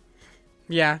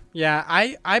 Yeah.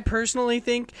 I personally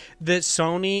think that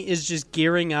Sony is just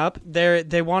gearing up.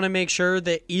 They want to make sure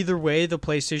that either way the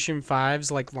PlayStation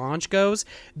 5's like launch goes,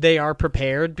 they are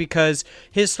prepared, because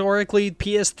historically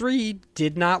PS3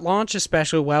 did not launch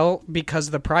especially well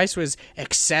because the price was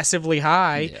excessively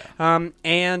high.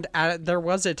 And there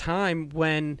was a time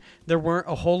when there weren't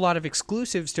a whole lot of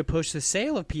exclusives to push the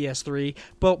sale of PS3,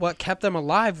 but what kept them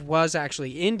alive was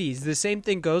actually indies. The same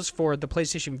thing goes for the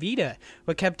PlayStation Vita.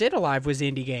 What kept it alive was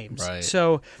indie games. Right.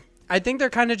 So I think they're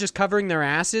kind of just covering their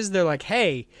asses. They're like,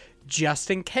 hey,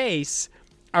 just in case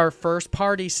our first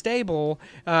party stable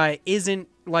isn't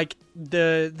like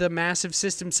the massive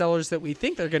system sellers that we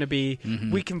think they're going to be,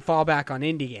 we can fall back on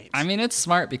indie games. I mean, it's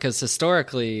smart because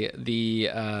historically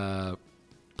the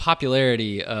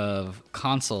popularity of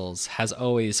consoles has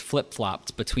always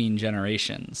flip-flopped between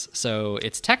generations. So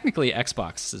it's technically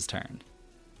Xbox's turn.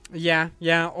 Yeah,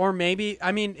 or maybe,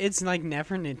 I mean, it's like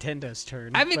never Nintendo's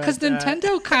turn. I mean, because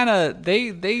Nintendo kind of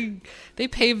they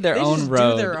pave their own just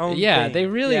road. do their own yeah, thing. they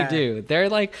really do. They're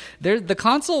like the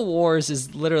console wars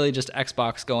is literally just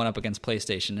Xbox going up against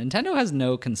PlayStation. Nintendo has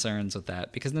no concerns with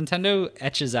that because Nintendo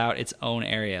etches out its own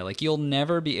area. Like you'll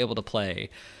never be able to play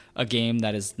a game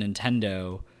that is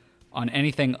Nintendo on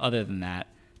anything other than that.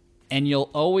 And you'll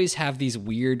always have these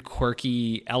weird,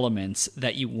 quirky elements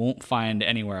that you won't find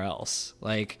anywhere else.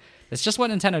 Like, it's just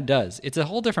what Nintendo does. It's a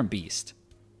whole different beast.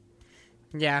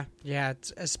 Yeah.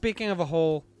 Speaking of a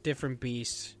whole different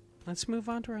beast, let's move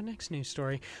on to our next news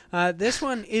story. This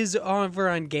one is over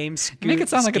on GameScoop. Make it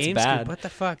sound like it's bad. What the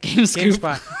fuck?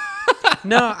 GameSpot.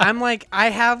 No, I'm like,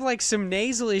 I have like some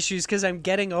nasal issues because I'm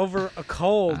getting over a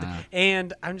cold,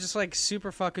 and I'm just like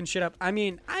super fucking shit up. I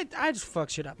mean, I just fuck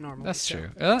shit up normally. That's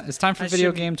true. It's time for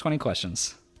Video Game 20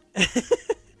 Questions.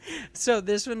 So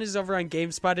this one is over on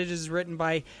GameSpot. It is written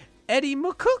by Eddie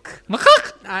McCook.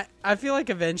 I feel like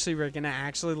eventually we're gonna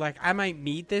actually like, I might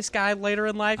meet this guy later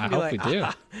in life and be hope like, we do.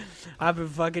 I've been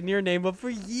fucking your name up for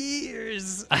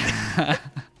years. Mr.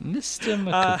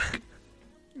 McCook.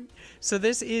 So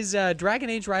this is Dragon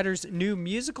Age Riders' new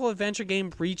musical adventure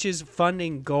game reaches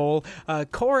funding goal.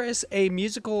 Chorus, a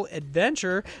musical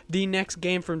adventure, the next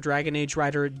game from Dragon Age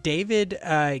writer David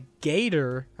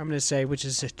Gator, I'm going to say, which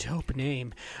is a dope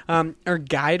name, or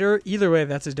Guider, either way,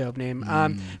 that's a dope name,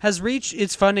 has reached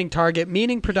its funding target,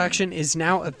 meaning production is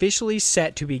now officially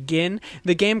set to begin.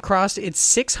 The game crossed its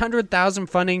 600,000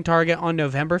 funding target on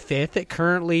November 5th. It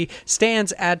currently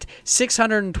stands at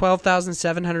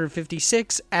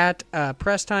 612,756 at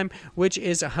press time, which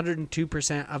is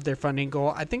 102% of their funding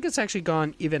goal. I think it's actually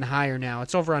gone even higher now.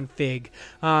 It's over on Fig.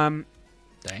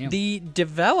 Damn. The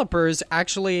developers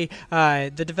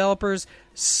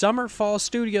Summerfall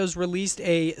Studios released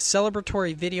a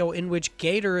celebratory video in which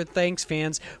Gator thanks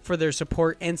fans for their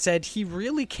support and said he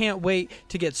really can't wait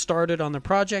to get started on the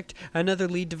project. Another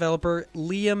lead developer,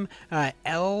 Liam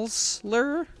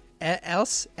Elsler,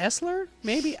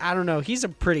 maybe? I don't know. He's a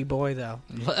pretty boy, though.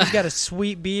 He's got a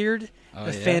sweet beard,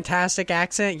 a fantastic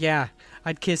accent. Yeah,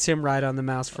 I'd kiss him right on the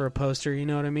mouth for a poster, you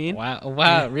know what I mean? Wow,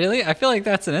 yeah. Really? I feel like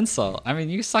that's an insult. I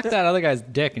mean, you suck that other guy's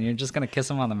dick and you're just going to kiss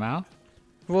him on the mouth?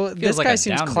 Well, this guy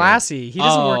seems classy. He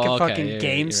doesn't work at fucking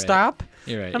GameStop.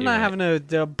 You're right. I'm not having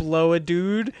to blow a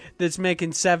dude that's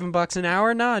making $7 an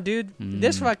hour. Nah, dude.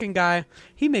 This fucking guy,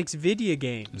 he makes video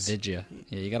games. Yeah,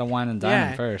 you got to wine and dine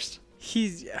him first.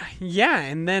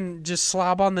 And then just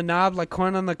slob on the knob like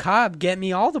corn on the cob. Get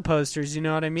me all the posters, you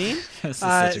know what I mean? This is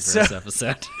such a gross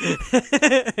episode.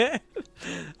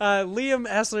 Liam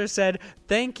Essler said,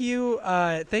 thank you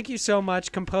so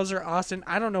much, composer Austin.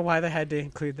 I don't know why they had to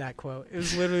include that quote. It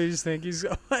was literally just thank you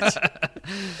so much.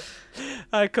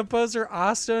 Composer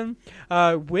Austin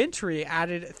Wintry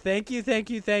added, thank you.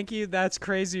 That's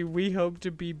crazy. We hope to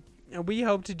do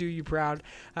you proud.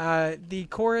 The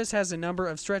chorus has a number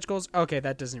of stretch goals. Okay,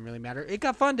 that doesn't really matter. It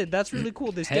got funded. That's really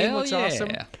cool. This game looks awesome.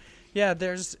 Yeah,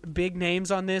 there's big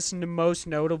names on this. Most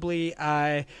notably,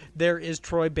 there is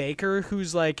Troy Baker,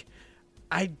 who's like,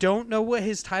 I don't know what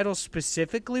his title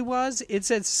specifically was. It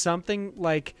said something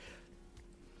like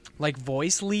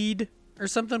voice lead or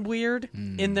something weird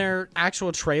in their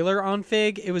actual trailer on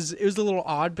Fig. It was a little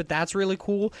odd, but that's really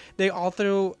cool. They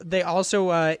also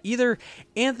either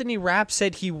Anthony Rapp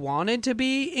said he wanted to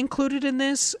be included in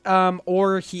this,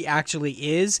 or he actually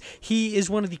is. He is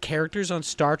one of the characters on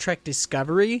Star Trek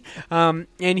Discovery, and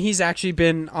he's actually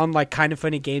been on like Kind of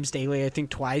Funny Games Daily, I think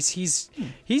twice. He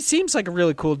seems like a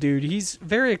really cool dude. He's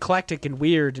very eclectic and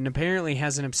weird, and apparently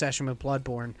has an obsession with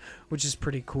Bloodborne, which is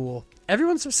pretty cool.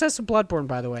 Everyone's obsessed with Bloodborne,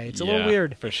 by the way. It's a little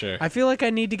weird. For sure. I feel like I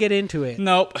need to get into it.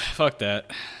 Nope. Fuck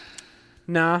that.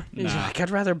 Nah, he's like, I'd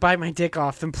rather bite my dick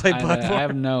off than play Bloodborne. I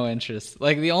have no interest.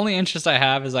 Like, the only interest I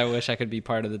have is I wish I could be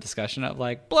part of the discussion of,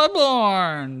 like,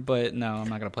 Bloodborne. But no, I'm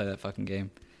not going to play that fucking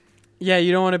game. Yeah,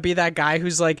 you don't want to be that guy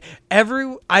who's like,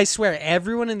 I swear,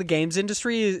 everyone in the games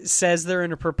industry says they're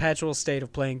in a perpetual state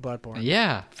of playing Bloodborne.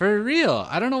 Yeah, for real.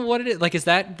 I don't know what it is. Like, is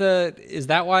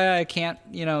that why I can't,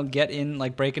 get in,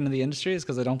 like, break into the industry? Is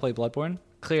because I don't play Bloodborne?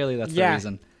 Clearly, that's the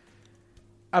reason.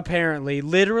 Apparently,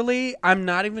 literally, I'm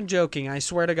not even joking. I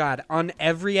swear to God, on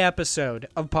every episode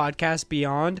of Podcast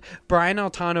Beyond, Brian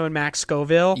Altano and Max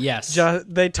Scoville, yes,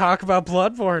 they talk about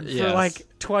Bloodborne for like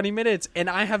 20 minutes, and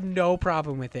I have no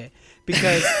problem with it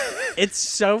because it's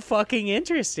so fucking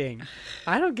interesting.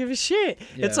 I don't give a shit.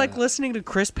 Yeah. It's like listening to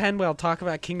Chris Penwell talk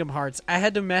about Kingdom Hearts. I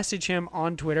had to message him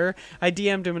on Twitter. I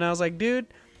DM'd him, and I was like, dude,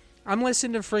 I'm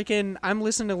listening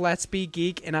to Let's Be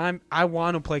Geek, and I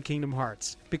want to play Kingdom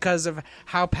Hearts because of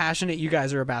how passionate you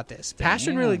guys are about this. Damn.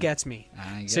 Passion really gets me.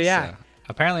 I guess so.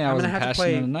 Apparently, I wasn't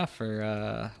passionate enough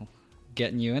for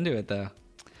getting you into it, though.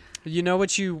 You know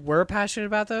what you were passionate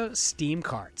about, though? Steam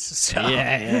carts. So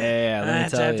yeah.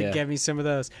 Let me have to get me some of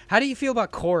those. How do you feel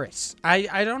about Chorus?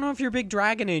 I don't know if you're a big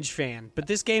Dragon Age fan, but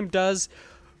this game does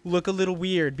look a little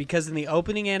weird because in the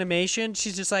opening animation,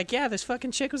 she's just like, yeah, this fucking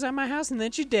chick was at my house and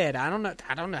then she did. I don't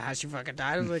know how she fucking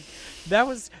died. I was like, that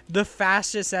was the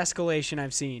fastest escalation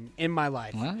I've seen in my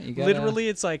life. Well, literally,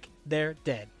 it's like they're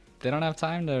dead. They don't have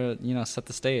time to, set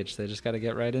the stage. They just got to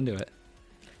get right into it.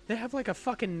 They have like a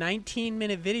fucking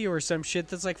 19-minute video or some shit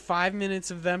that's like 5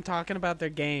 minutes of them talking about their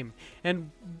game,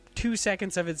 and 2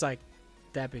 seconds of it's like,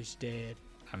 that bitch dead.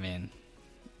 I mean,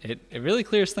 it really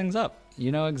clears things up.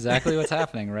 You know exactly what's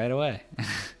happening right away.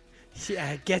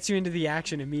 Yeah, it gets you into the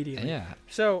action immediately. Yeah.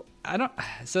 So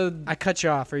I cut you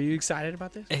off. Are you excited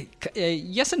about this?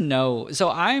 Yes and no. So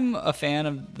I'm a fan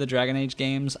of the Dragon Age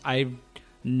games. I've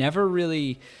never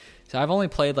really... So I've only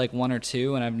played like 1 or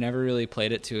 2, and I've never really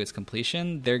played it to its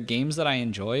completion. They're games that I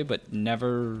enjoy, but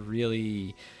never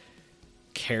really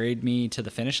carried me to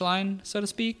the finish line, so to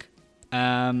speak.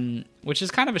 Which is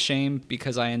kind of a shame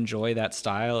because I enjoy that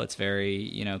style. It's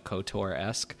very,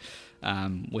 KOTOR-esque,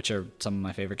 which are some of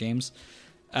my favorite games.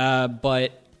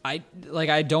 But I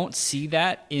don't see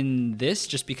that in this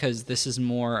just because this is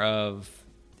more of,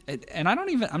 and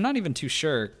I'm not even too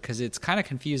sure because it's kind of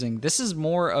confusing. This is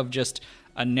more of just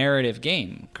a narrative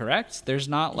game, correct? There's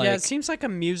not like... Yeah, it seems like a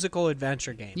musical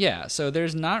adventure game. Yeah, so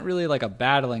there's not really like a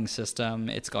battling system.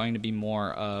 It's going to be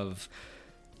more of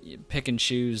pick and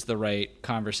choose the right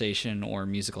conversation or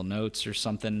musical notes or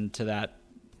something to that.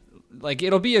 Like,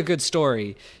 it'll be a good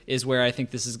story is where I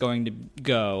think this is going to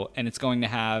go, and it's going to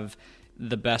have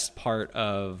the best part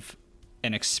of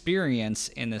an experience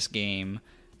in this game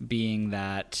being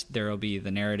that there will be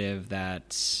the narrative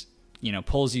that,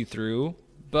 pulls you through.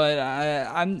 But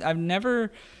I've never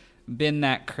been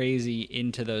that crazy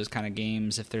into those kind of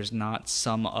games if there's not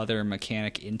some other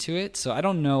mechanic into it. So I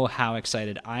don't know how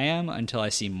excited I am until I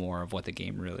see more of what the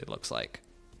game really looks like.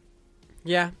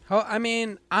 Yeah. I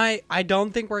mean, I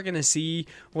don't think we're going to see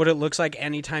what it looks like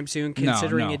anytime soon,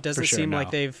 considering it doesn't seem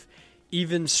like they've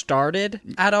even started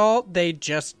at all. They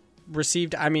just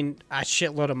received, a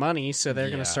shitload of money, so they're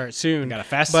going to start soon. Got to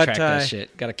fast track that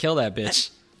shit. Got to kill that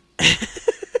bitch.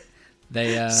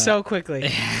 So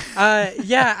quickly.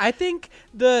 I think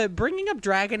the bringing up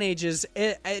Dragon Age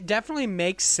it definitely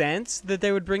makes sense that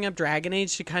they would bring up Dragon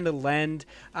Age to kind of lend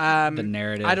the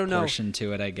narrative portion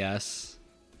to it, I guess.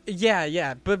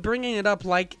 Yeah, but bringing it up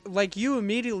like you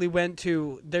immediately went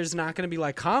to, there's not going to be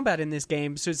like combat in this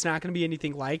game, so it's not going to be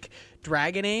anything like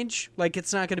Dragon Age. Like,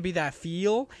 it's not going to be that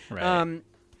feel. Right.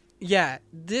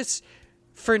 This...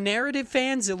 For narrative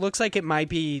fans, it looks like it might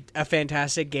be a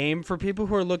fantastic game. For people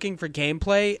who are looking for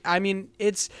gameplay,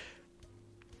 it's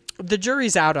the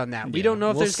jury's out on that. We don't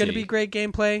know if there's going to be great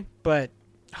gameplay, but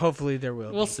hopefully there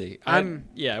will. We'll see.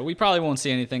 We probably won't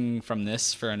see anything from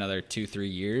this for another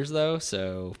 2-3 years, though,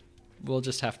 so we'll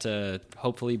just have to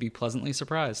hopefully be pleasantly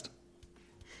surprised.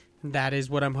 That is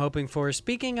what I'm hoping for.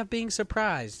 Speaking of being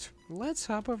surprised, let's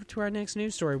hop over to our next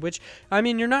news story, which,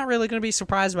 you're not really going to be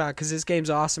surprised about because this game's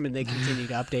awesome and they continue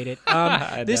to update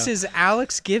it. This is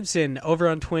Alex Gibson over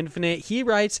on Twinfinite. He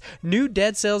writes, new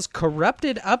Dead Cells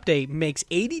Corrupted update makes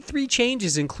 83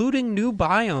 changes, including new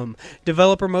biome.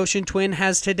 Developer Motion Twin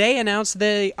has today announced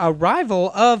the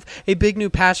arrival of a big new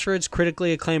patch for its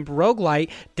critically acclaimed roguelite,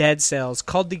 Dead Cells,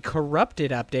 called the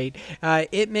Corrupted update.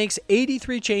 It makes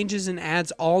 83 changes and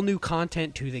adds all new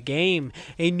content to the game.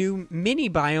 A new mini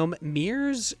biome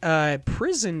mirrors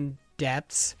prison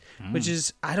Depths, which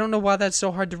is, I don't know why that's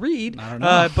so hard to read. I don't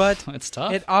know. But It's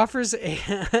tough. It offers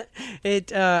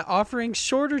offering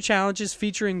shorter challenges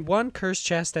featuring one curse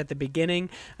chest at the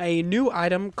beginning, a new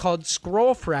item called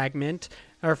Scroll Fragment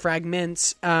or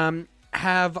Fragments.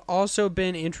 Have also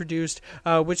been introduced,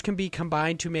 which can be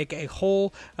combined to make a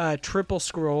whole triple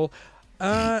scroll.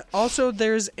 Also,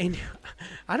 there's a...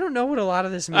 I don't know what a lot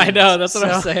of this means. I know, that's what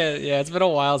I'm saying. Yeah, it's been a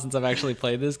while since I've actually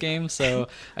played this game, so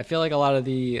I feel like a lot of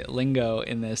the lingo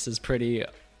in this is pretty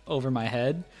over my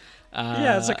head.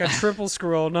 Yeah, it's like a triple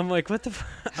scroll, and I'm like, what the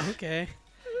okay.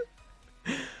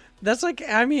 That's like,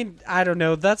 I mean, I don't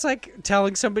know. That's like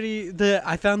telling somebody that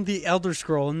I found the Elder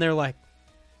Scroll, and they're like,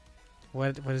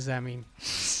 what does that mean?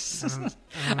 I don't know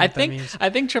what that means. I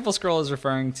think triple scroll is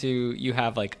referring to you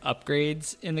have like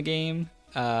upgrades in the game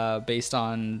based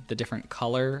on the different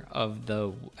color of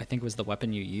I think it was the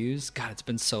weapon you use. God, it's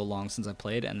been so long since I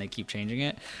played and they keep changing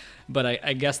it. But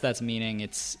I guess that's meaning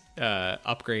it's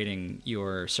upgrading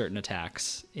your certain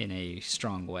attacks in a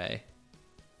strong way.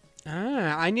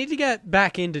 I need to get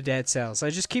back into Dead Cells. I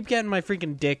just keep getting my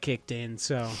freaking dick kicked in,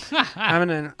 so I'm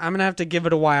gonna have to give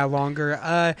it a while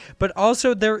longer. But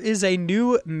also there is a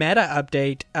new meta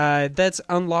update that's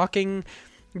unlockable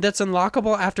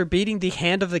after beating the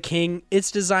Hand of the King.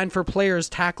 It's designed for players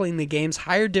tackling the game's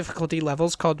higher difficulty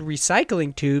levels called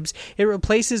Recycling Tubes. It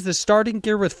replaces the starting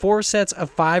gear with 4 sets of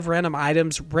 5 random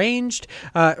items, ranged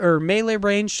or melee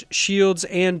ranged, shields,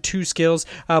 and 2 skills.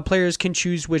 Players can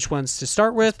choose which ones to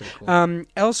start with. Cool.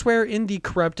 Elsewhere in the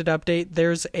Corrupted update,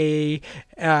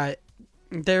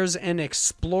 there's an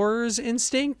Explorer's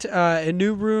Instinct, a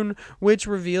new rune which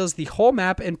reveals the whole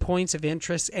map and points of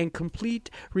interest and complete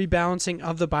rebalancing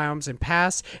of the biomes and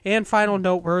paths. And final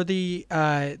noteworthy,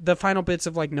 the final bits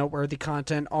of like noteworthy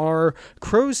content are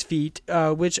Crow's Feet,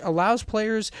 which allows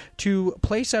players to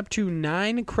place up to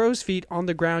 9 crow's feet on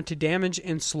the ground to damage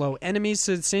and slow enemies.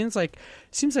 So it seems like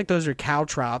those are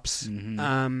caltrops.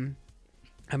 I'm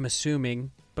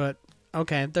assuming, but.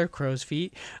 Okay, they're crow's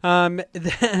feet.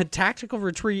 The Tactical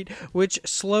Retreat, which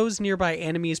slows nearby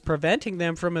enemies, preventing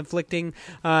them from inflicting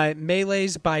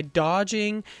melees by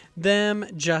dodging them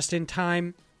just in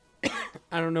time.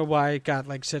 I don't know why I got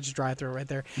like such a dry throat right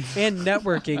there. And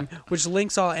Networking, which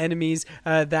links all enemies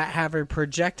that have a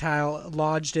projectile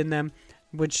lodged in them,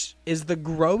 which is the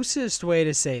grossest way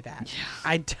to say that.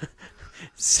 Yeah.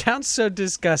 Sounds so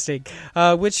disgusting.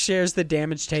 Which shares the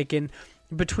damage taken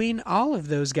between all of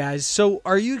those guys. So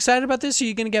are you excited about this? Are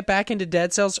you going to get back into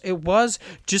Dead Cells? It was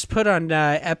just put on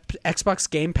Xbox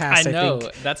Game Pass, I know.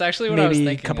 think, that's actually what I was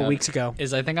thinking a couple weeks ago.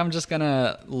 I think I'm just going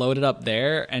to load it up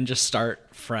there and just start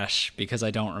fresh because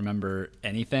I don't remember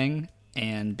anything.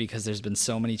 And because there's been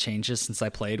so many changes since I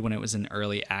played when it was in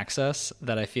early access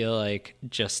that I feel like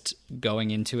just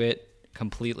going into it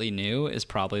completely new is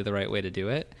probably the right way to do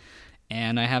it.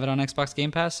 And I have it on Xbox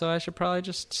Game Pass, so I should probably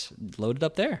just load it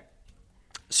up there.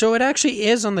 So it actually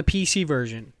is on the PC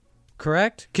version,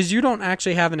 correct? Because you don't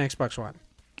actually have an Xbox One.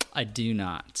 I do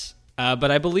not.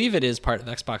 But I believe it is part of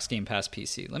Xbox Game Pass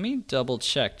PC. Let me double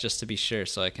check just to be sure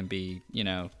so I can be,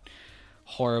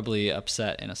 horribly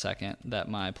upset in a second that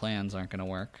my plans aren't going to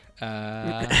work.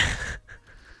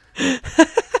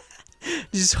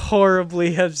 Just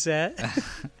horribly upset.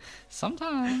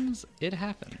 Sometimes it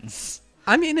happens.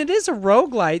 I mean, it is a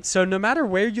roguelite, so no matter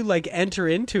where you enter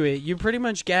into it, you pretty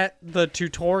much get the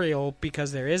tutorial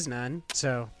because there is none.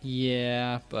 So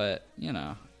yeah, but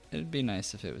it'd be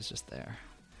nice if it was just there.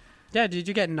 Yeah, did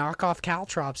you get knockoff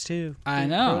caltrops too? I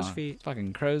know. Crow's feet.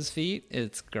 Fucking crow's feet.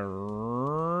 It's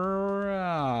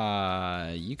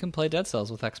you can play Dead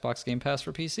Cells with Xbox Game Pass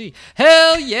for PC.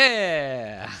 Hell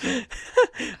yeah!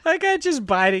 Like I just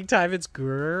biding time. It's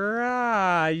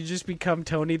you just become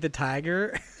Tony the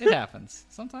Tiger. It happens.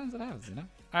 Sometimes it happens, All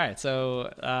right,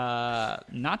 so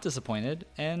not disappointed,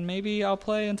 and maybe I'll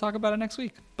play and talk about it next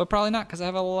week. But probably not because I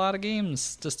have a lot of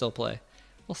games to still play.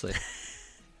 We'll see.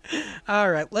 All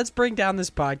right, let's bring down this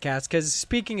podcast because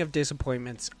speaking of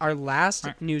disappointments, our last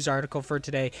news article for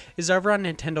today is over on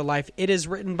Nintendo Life. It is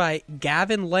written by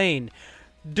Gavin Lane.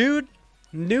 Dude,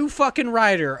 new fucking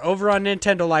writer over on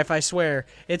Nintendo Life, I swear.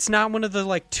 It's not one of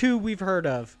the 2 we've heard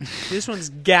of. This one's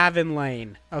Gavin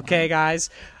Lane. Okay,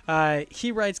 guys?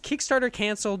 He writes, Kickstarter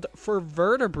canceled for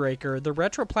Vertebreaker, the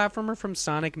retro platformer from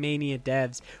Sonic Mania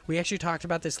devs. We actually talked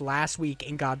about this last week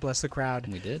in God Bless the Crowd.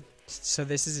 We did. So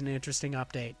this is an interesting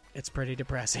update. It's pretty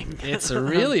depressing. It's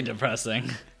really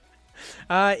depressing.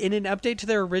 In an update to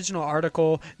their original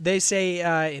article, they say,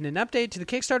 in an update to the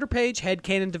Kickstarter page,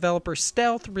 headcanon developer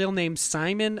Stealth, real name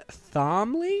Simon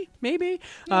Thomley, maybe,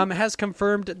 has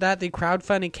confirmed that the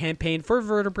crowdfunding campaign for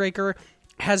Vertebreaker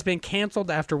has been canceled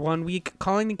after 1 week,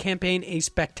 calling the campaign a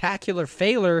spectacular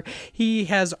failure. He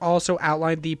has also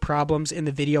outlined the problems in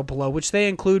the video below, which they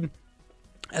include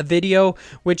a video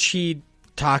which he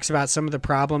talks about some of the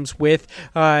problems with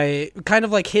kind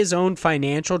of like his own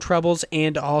financial troubles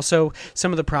and also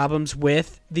some of the problems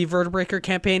with the Vertebreaker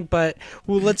campaign. But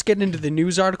let's get into the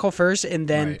news article first, and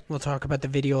then we'll talk about the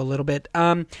video a little bit.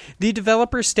 The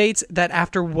developer states that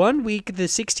after 1 week, the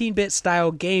 16-bit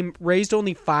style game raised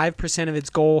only 5% of its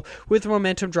goal, with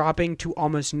momentum dropping to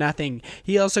almost nothing.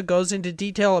 He also goes into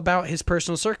detail about his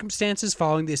personal circumstances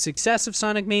following the success of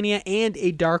Sonic Mania and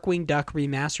a Darkwing Duck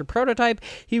remaster prototype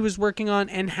he was working on,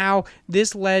 and how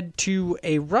this led to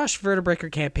a Rush Vertebreaker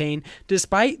campaign.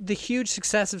 Despite the huge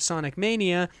success of Sonic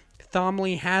Mania,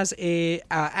 Thomley has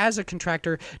as a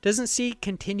contractor doesn't see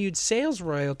continued sales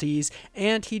royalties,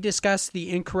 and he discussed the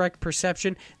incorrect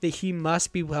perception that he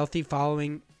must be wealthy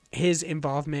following his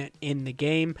involvement in the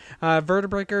game.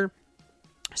 Vertebreaker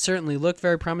certainly looked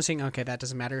very promising. Okay, that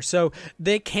doesn't matter. So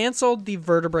they canceled the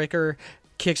Vertebreaker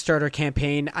Kickstarter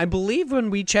campaign. I believe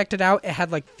when we checked it out, it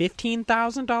had like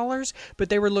 $15,000, but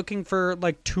they were looking for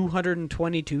like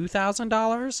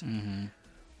 $222,000,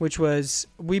 which was,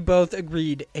 we both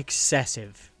agreed,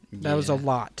 excessive. That was a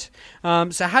lot.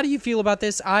 So how do you feel about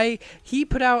this? He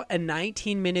put out a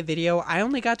 19-minute video. I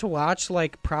only got to watch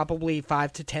like probably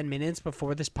 5 to 10 minutes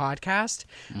before this podcast.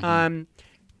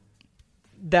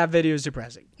 That video is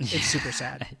depressing. It's super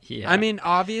sad. I mean,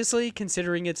 obviously,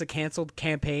 considering it's a canceled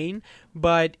campaign,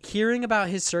 but hearing about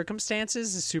his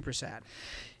circumstances is super sad.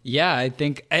 Yeah, I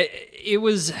think it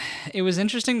was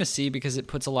interesting to see because it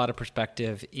puts a lot of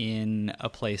perspective in a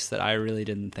place that I really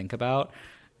didn't think about.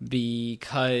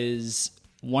 Because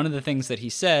one of the things that he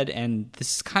said, and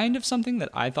this is kind of something that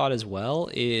I thought as well,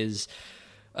 is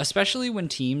especially when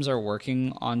teams are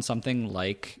working on something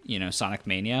like, Sonic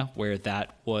Mania, where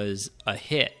that was a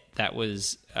hit. That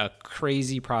was a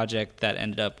crazy project that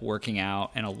ended up working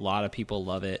out, and a lot of people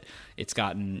love it. It's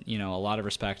gotten, a lot of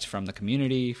respect from the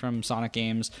community, from Sonic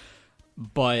games.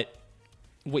 But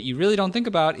what you really don't think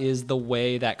about is the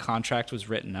way that contract was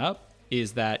written up,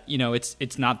 is that,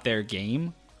 it's not their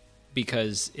game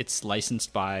because it's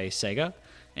licensed by Sega,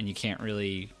 and you can't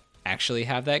really actually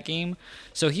have that game.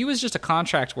 So he was just a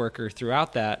contract worker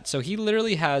throughout that. So he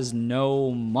literally has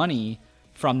no money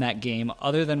from that game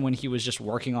other than when he was just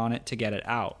working on it to get it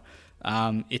out.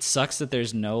 It sucks that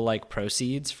there's no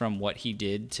proceeds from what he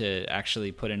did to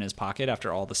actually put in his pocket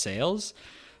after all the sales.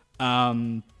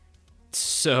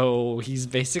 So he's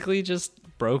basically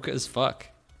just broke as fuck.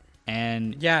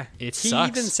 And yeah, it he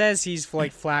sucks. even says he's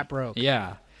flat broke.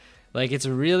 Yeah. It's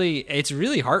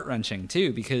really heart-wrenching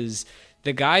too, because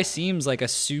the guy seems like a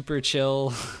super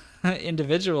chill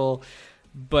individual,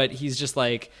 but he's just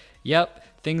yep,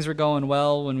 things were going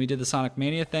well when we did the Sonic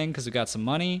Mania thing because we got some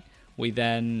money. We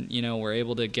then, were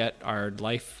able to get our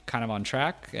life kind of on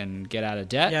track and get out of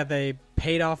debt. Yeah, they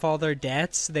paid off all their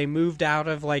debts. They moved out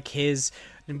of his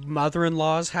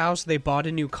mother-in-law's house. They bought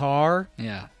a new car.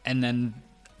 Yeah, and then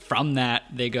from that,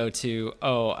 they go to,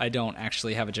 I don't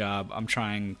actually have a job. I'm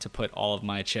trying to put all of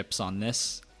my chips on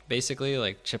this,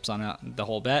 basically, chips on the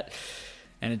whole bet.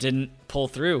 And it didn't pull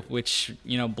through, which,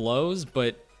 blows,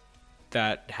 but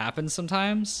that happens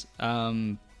sometimes.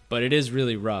 But it is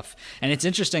really rough. And it's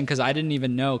interesting because I didn't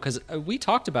even know, because I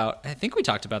think we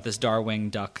talked about this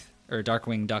Darkwing Duck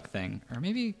thing. Or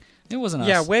maybe it wasn't us.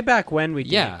 Yeah, way back when we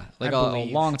did. Yeah,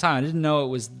 a long time. I didn't know it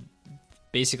was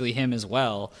basically him as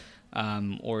well.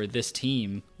 Or this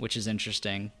team, which is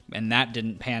interesting, and that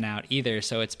didn't pan out either.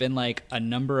 So it's been a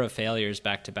number of failures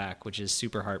back to back, which is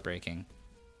super heartbreaking.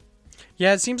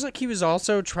 Yeah, it seems like he was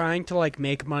also trying to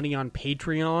make money on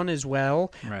Patreon as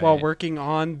well, while working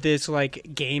on this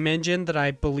game engine that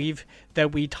I believe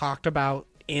that we talked about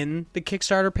in the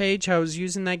Kickstarter page. How I was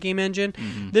using that game engine.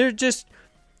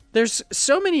 There's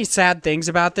so many sad things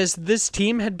about this. This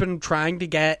team had been trying to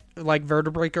get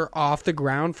Vertebreaker off the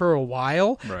ground for a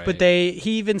while, but he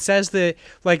even says that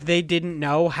they didn't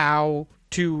know how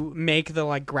to make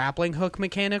the grappling hook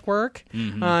mechanic work.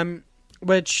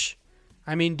 Which,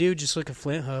 I mean, dude, just look at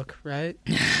Flint Hook, right?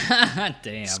 Damn,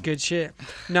 it's good shit.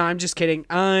 No, I'm just kidding.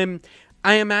 I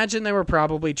imagine they were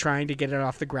probably trying to get it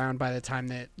off the ground by the time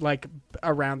that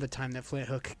around the time that Flint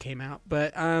Hook came out,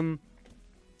 but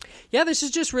yeah, this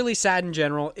is just really sad in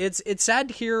general. It's sad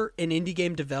to hear an indie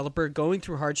game developer going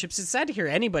through hardships. It's sad to hear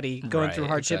anybody going through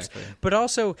hardships. Exactly. But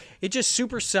also, it just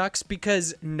super sucks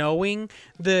because knowing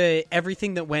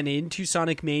everything that went into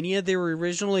Sonic Mania, they were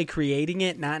originally creating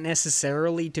it not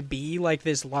necessarily to be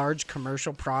this large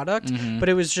commercial product, but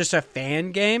it was just a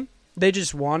fan game. They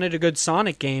just wanted a good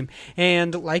Sonic game.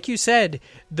 And like you said,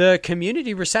 the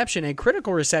community reception and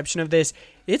critical reception of this,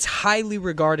 it's highly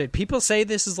regarded. People say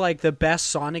this is like the best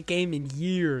Sonic game in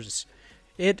years.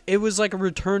 It was like a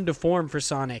return to form for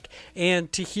Sonic.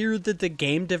 And to hear that the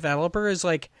game developer is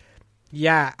like,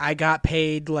 yeah, I got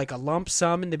paid like a lump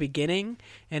sum in the beginning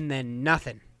and then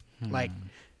nothing. Like,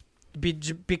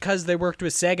 because they worked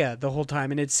with Sega the whole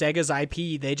time and it's Sega's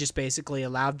IP, they just basically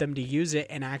allowed them to use it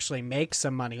and actually make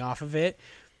some money off of it.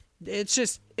 It's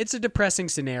a depressing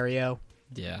scenario.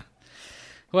 Yeah.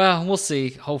 Well, we'll see.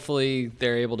 Hopefully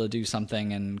they're able to do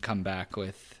something and come back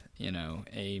with,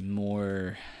 a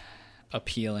more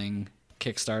appealing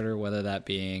Kickstarter, whether that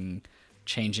being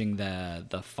changing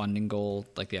the funding goal,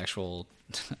 like the actual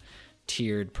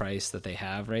tiered price that they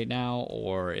have right now,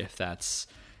 or if that's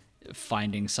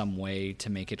finding some way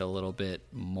to make it a little bit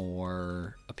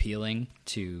more appealing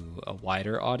to a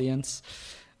wider audience.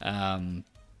 I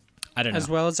don't know. As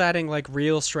well as adding like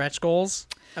real stretch goals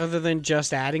other than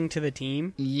just adding to the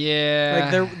team.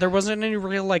 Yeah. Like there wasn't any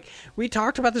real, like, we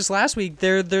talked about this last week.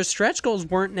 Their stretch goals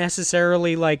weren't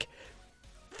necessarily like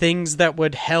things that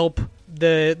would help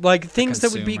things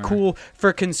that would be cool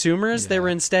for consumers. They were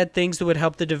instead things that would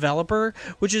help the developer,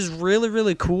 which is really,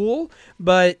 really cool.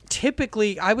 But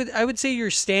typically, I would say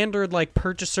your standard like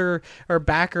purchaser or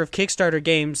backer of Kickstarter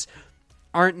games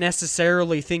aren't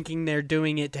necessarily thinking they're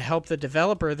doing it to help the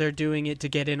developer. They're doing it to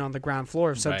get in on the ground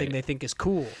floor of something they think is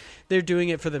cool. They're doing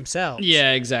it for themselves.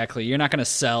 Yeah, exactly. You're not going to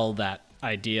sell that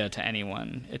idea to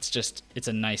anyone. It's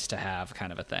a nice to have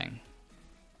kind of a thing.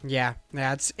 Yeah,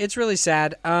 it's really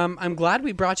sad. I'm glad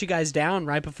we brought you guys down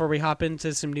right before we hop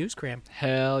into some news cram.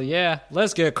 Hell yeah.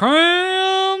 Let's get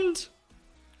crammed!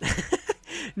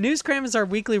 News Cram is our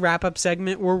weekly wrap-up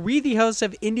segment where we, the hosts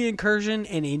of Indie Incursion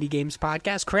and Indie Games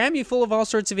Podcast, cram you full of all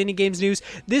sorts of indie games news.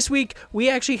 This week, we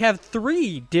actually have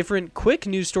 3 different quick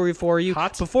news story for you.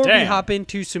 Before we hop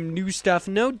into some new stuff,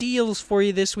 no deals for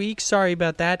you this week. Sorry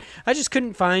about that. I just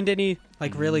couldn't find any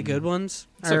really good ones.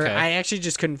 It's okay. I actually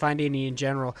just couldn't find any in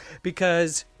general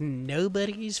because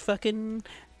nobody's fucking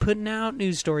putting out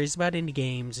news stories about indie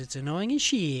games. It's annoying as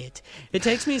shit. It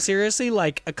takes me seriously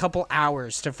like a couple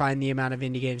hours to find the amount of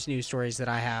indie games news stories that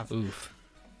I have. Oof.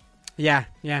 Yeah,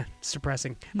 it's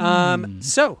depressing.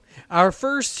 So, our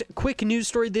first quick news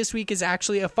story this week is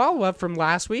actually a follow-up from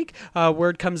last week.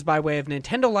 Word comes by way of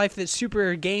Nintendo Life that Super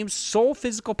Rare Games, sole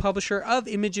physical publisher of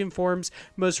Image Inform's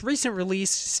most recent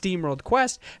release, SteamWorld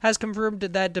Quest, has confirmed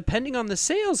that depending on the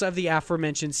sales of the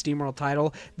aforementioned SteamWorld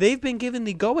title, they've been given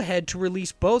the go-ahead to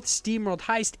release both SteamWorld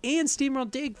Heist and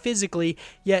SteamWorld Dig physically,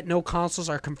 yet no consoles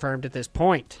are confirmed at this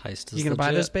point. Heist is You gonna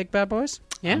buy those big bad boys?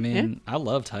 Yeah, I mean, I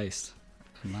loved Heist.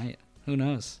 I might. Who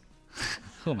knows?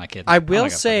 Who am I kidding? I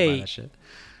will say,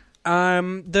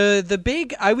 the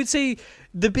big, I would say,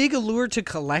 the big allure to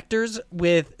collectors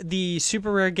with the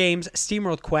Super Rare Games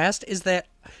SteamWorld Quest is that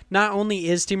not only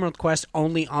is SteamWorld Quest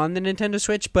only on the Nintendo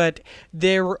Switch, but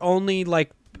they're only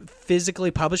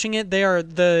physically publishing it. They are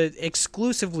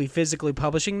exclusively physically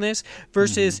publishing this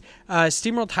versus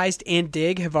SteamWorld Heist and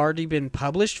Dig have already been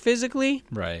published physically.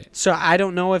 Right. So I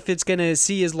don't know if it's going to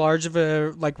see as large of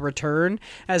a return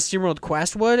as SteamWorld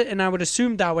Quest would, and I would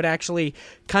assume that would actually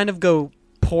kind of go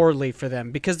poorly for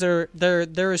them because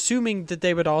they're assuming that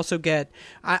they would also get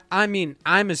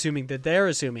I'm assuming that they're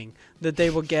assuming that they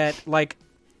will get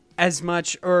as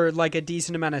much or a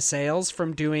decent amount of sales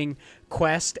from doing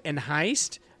Quest and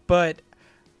Heist, but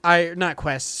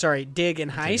Dig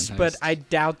and Heist, but I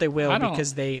doubt they will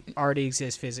because they already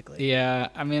exist physically. Yeah,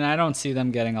 I mean, I don't see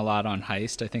them getting a lot on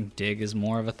Heist. I think Dig is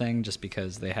more of a thing just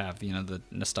because they have, the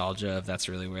nostalgia of that's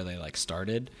really where they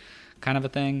started kind of a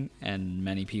thing, and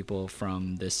many people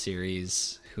from this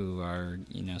series who are,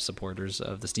 supporters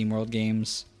of the SteamWorld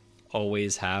games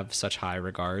always have such high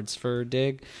regards for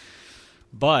Dig.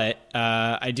 But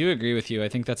I do agree with you. I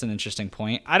think that's an interesting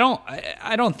point. I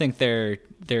don't think they're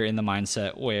in the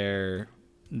mindset where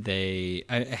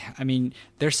I mean,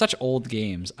 they're such old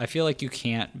games. I feel like you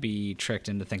can't be tricked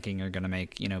into thinking you're going to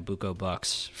make, buco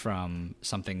bucks from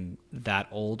something that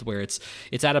old where it's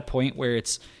at a point where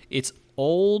it's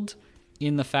old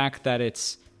in the fact that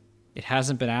it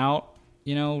hasn't been out,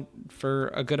 for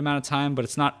a good amount of time, but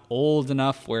it's not old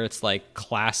enough where it's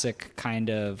classic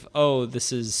kind of, oh,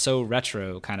 this is so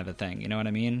retro kind of a thing. You know what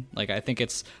I mean? I think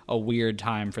it's a weird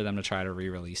time for them to try to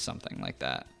re-release something like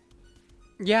that.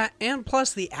 Yeah, and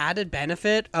plus the added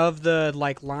benefit of the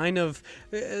line of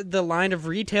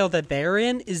retail that they're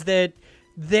in is that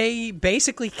they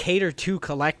basically cater to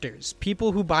collectors.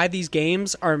 People who buy these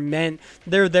games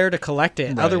they're there to collect it.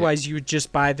 Right. Otherwise, you would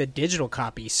just buy the digital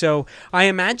copy. So I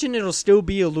imagine it'll still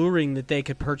be alluring that they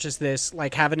could purchase this,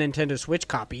 like have a Nintendo Switch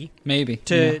copy Maybe.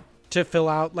 to fill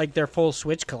out like their full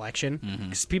Switch collection,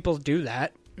 because people do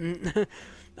that.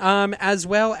 As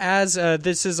well as,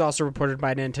 this is also reported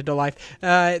by Nintendo Life,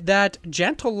 that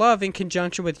Gentle Love, in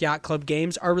conjunction with Yacht Club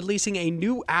Games, are releasing a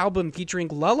new album featuring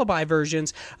lullaby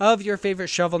versions of your favorite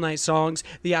Shovel Knight songs.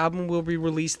 The album will be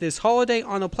released this holiday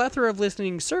on a plethora of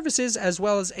listening services, as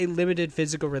well as a limited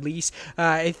physical release.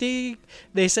 I think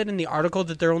they said in the article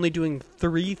that they're only doing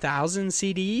 3,000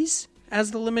 CDs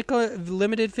as the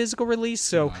limited physical release.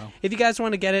 So if you guys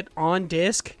want to get it on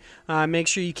disc, make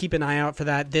sure you keep an eye out for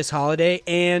that this holiday.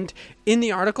 And in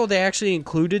the article, they actually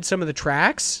included some of the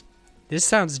tracks. This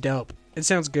sounds dope. It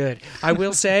sounds good. I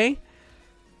will say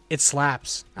it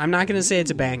slaps. I'm not going to say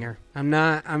it's a banger.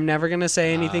 I'm never going to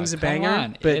say anything's a banger.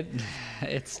 On. But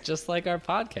it's just like our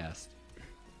podcast.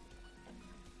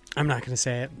 I'm not going to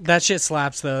say it. That shit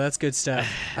slaps, though. That's good stuff.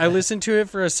 I listened to it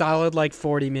for a solid,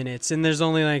 40 minutes, and there's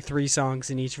only, 3 songs,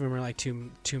 and each of them are,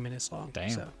 2 minutes long.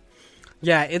 Damn. So,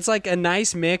 yeah, it's, a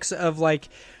nice mix of, I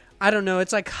don't know,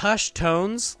 it's, hushed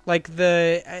tones.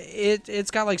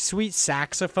 It's got, sweet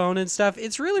saxophone and stuff.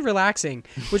 It's really relaxing,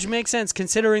 which makes sense,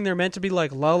 considering they're meant to be,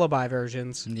 lullaby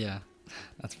versions. Yeah,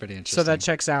 that's pretty interesting. So that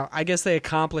checks out. I guess they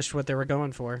accomplished what they were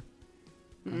going for.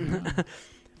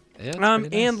 Yeah, nice.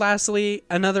 And lastly,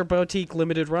 another boutique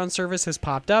limited run service has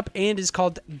popped up and is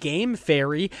called Game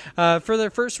Fairy. For their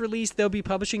first release, they'll be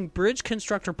publishing Bridge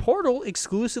Constructor Portal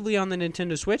exclusively on the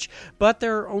Nintendo Switch, but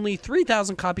there are only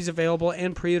 3,000 copies available,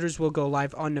 and pre-orders will go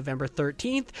live on November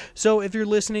 13th. So if you're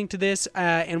listening to this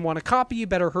and want a copy, you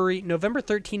better hurry. November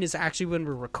 13th is actually when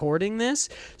we're recording this.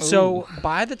 Ooh. So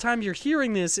by the time you're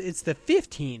hearing this, it's the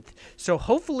 15th. So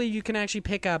hopefully you can actually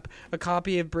pick up a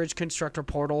copy of Bridge Constructor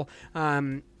Portal.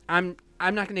 I'm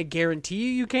not going to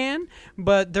guarantee you can,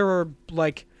 but there are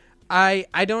I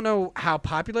don't know how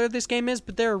popular this game is,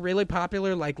 but there are really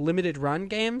popular limited run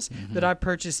games that I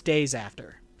purchased days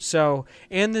after. So,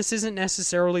 and this isn't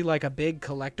necessarily a big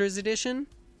collector's edition.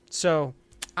 So,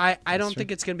 I don't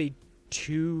think it's going to be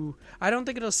I don't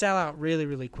think it'll sell out really,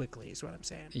 really quickly is what I'm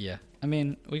saying. Yeah. I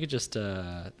mean, we could just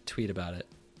tweet about it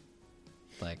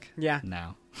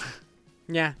now.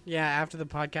 Yeah, after the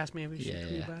podcast maybe we should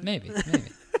tweet about it. Maybe.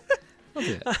 We'll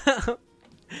do it.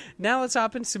 Now let's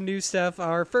hop into some new stuff.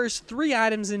 Our first 3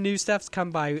 items in new stuff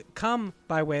come by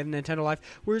way of Nintendo Life,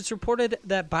 where it's reported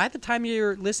that by the time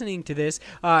you're listening to this,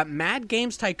 Mad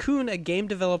Games Tycoon, a game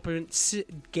development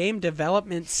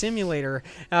simulator,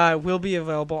 will be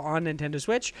available on Nintendo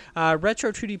Switch.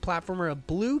 Retro 2D platformer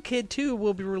Blue Kid 2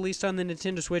 will be released on the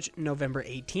Nintendo Switch November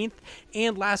 18th.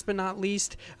 And last but not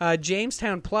least,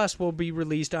 Jamestown Plus will be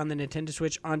released on the Nintendo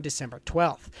Switch on December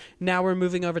 12th. Now we're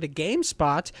moving over to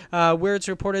GameSpot, where it's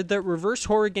reported that reverse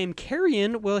horror game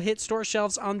Carrion will hit store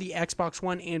shelves on the Xbox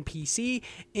One and PC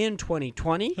in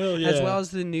 2020, as well as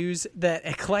the news that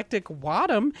Eclectic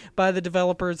Wadham, by the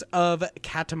developers of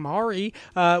Katamari,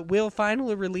 will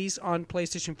finally release on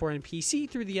PlayStation 4 and PC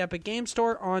through the Epic Game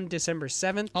Store on December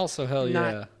 7th. Also, hell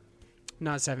yeah.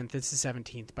 Not 7th, it's the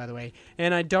 17th, by the way.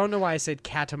 And I don't know why I said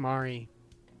Katamari.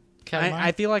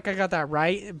 I feel like I got that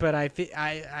right, but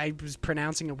I was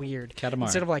pronouncing it weird. Katamari.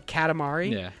 Instead of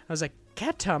Katamari, yeah. I was like,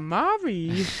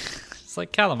 Katamari. It's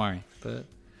like calamari, but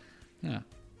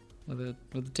with a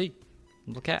T.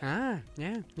 Little cat.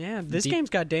 Yeah. This game's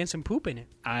got dancing poop in it.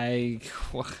 I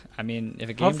mean, if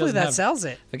a game hopefully that sells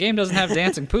it. If a game doesn't have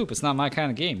dancing poop, it's not my kind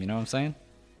of game. You know what I'm saying?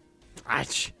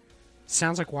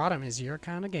 Sounds like Wadham is your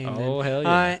kind of game. Oh, hell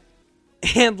yeah.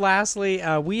 And lastly,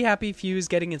 We Happy Few is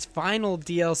getting its final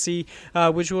DLC,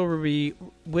 which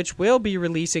will be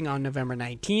releasing on November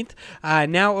 19th.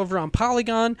 Now over on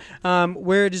Polygon,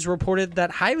 where it is reported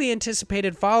that highly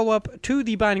anticipated follow-up to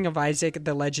The Binding of Isaac: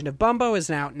 The Legend of Bumbo is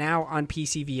now on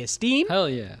PC via Steam. Hell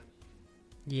yeah.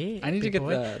 Yeah. I need to get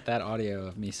that audio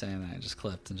of me saying that just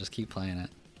clipped and just keep playing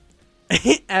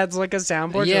it. Adds a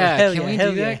soundboard. Yeah, can we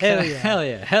do that? Hell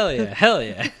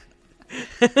yeah.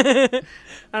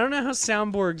 I don't know how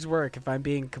soundboards work, if I'm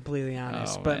being completely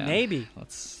honest, but man. Maybe.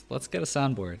 Let's get a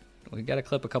soundboard. We got to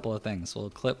clip a couple of things. We'll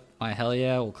clip my hell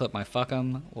yeah. We'll clip my fuck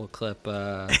 'em. We'll clip.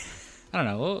 I don't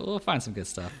know. We'll find some good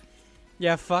stuff.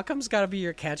 Yeah, fuck 'em's got to be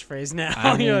your catchphrase now.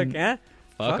 I mean, you're like,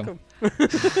 fuck 'em.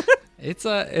 It's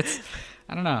I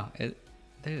don't know.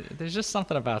 There's just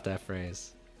something about that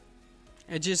phrase.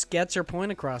 It just gets your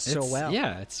point across so well.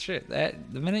 Yeah, it's true. The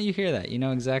minute you hear that, you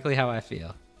know exactly how I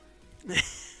feel.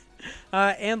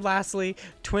 And lastly,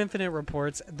 Twinfinite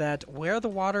reports that where the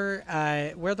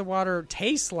water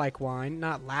tastes like wine,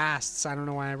 not lasts. I don't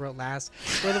know why I wrote last.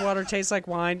 Where the water tastes like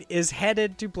wine is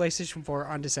headed to PlayStation 4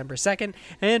 on December 2nd,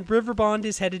 and Riverbond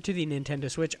is headed to the Nintendo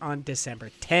Switch on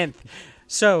December 10th.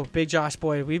 So, Big Josh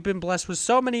Boy, we've been blessed with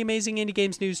so many amazing indie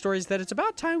games news stories that it's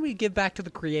about time we give back to the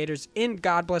creators in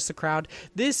God Bless the Crowd.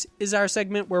 This is our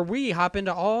segment where we hop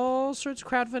into all sorts of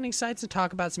crowdfunding sites and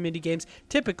talk about some indie games.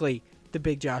 Typically, the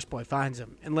Big Josh Boy finds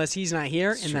them, unless he's not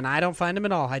here, and then I don't find him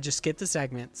at all. I just skip the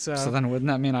segment. So then wouldn't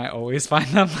that mean I always find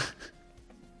them?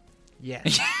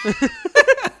 Yes.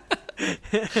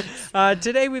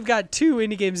 Today we've got two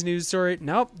indie games news story.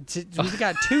 Nope, we've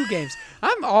got two games.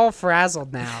 I'm all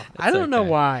frazzled now. I don't know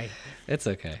why. It's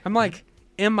okay. I'm like,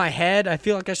 in my head, I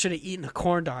feel like I should have eaten a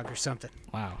corn dog or something.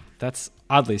 Wow, that's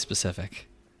oddly specific.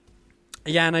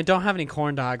 Yeah, and I don't have any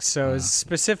corn dogs, so it's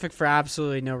specific for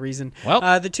absolutely no reason.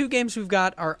 Well, the two games we've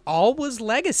got are Alwa's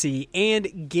Legacy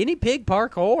and Guinea Pig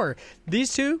Parkour.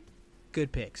 These two,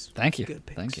 good picks. Thank you. Good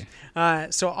picks. Thank you.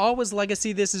 So Alwa's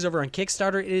Legacy, this is over on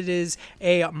Kickstarter. It is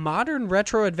a modern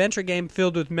retro adventure game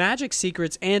filled with magic,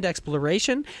 secrets, and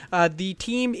exploration. The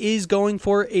team is going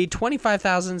for a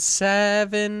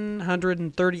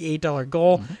 $25,738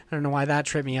 goal. Mm-hmm. I don't know why that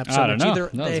tripped me up so much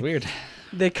either. That was weird.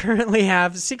 They currently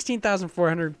have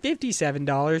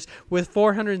 $16,457 with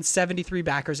 473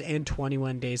 backers and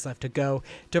 21 days left to go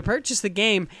to purchase the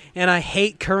game. And I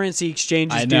hate currency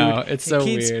exchanges, I know. dude. It's so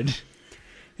weird.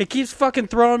 It keeps fucking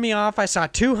throwing me off. I saw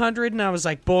 200 and I was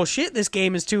like, bullshit, this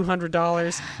game is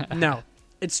 $200. No,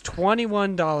 it's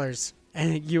 $21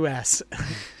 US.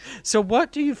 So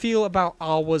what do you feel about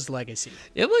Alwa's Legacy?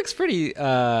 It looks pretty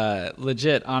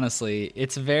legit, honestly.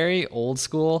 It's very old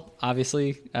school,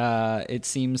 obviously. It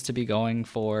seems to be going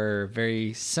for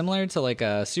very similar to like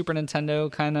a Super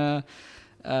Nintendo kind of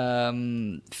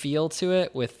feel to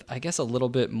it, with I guess a little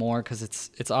bit more, because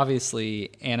it's obviously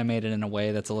animated in a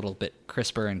way that's a little bit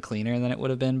crisper and cleaner than it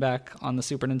would have been back on the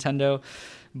Super Nintendo.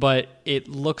 But it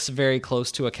looks very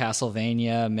close to a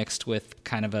Castlevania mixed with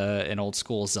kind of an old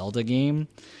school Zelda game.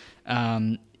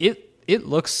 It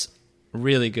looks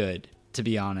really good, to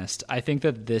be honest. I think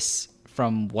that this,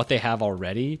 from what they have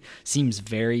already, seems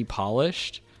very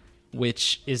polished,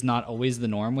 which is not always the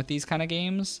norm with these kind of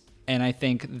games. And I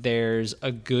think there's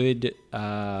a good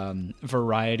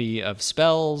variety of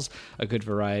spells, a good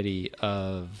variety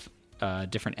of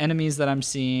different enemies that I'm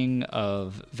seeing,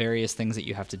 of various things that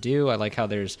you have to do. I like how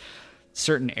there's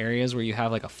certain areas where you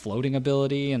have like a floating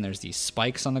ability, and there's these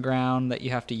spikes on the ground that you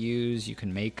have to use. You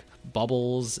can make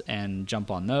bubbles and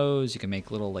jump on those. You can make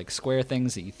little like square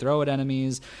things that you throw at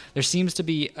enemies. There seems to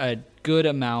be a good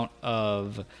amount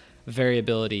of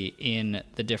variability in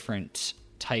the different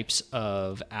types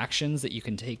of actions that you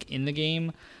can take in the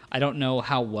game. I don't know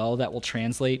how well that will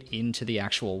translate into the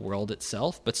actual world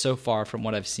itself, but so far from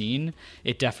what I've seen,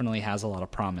 it definitely has a lot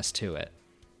of promise to it.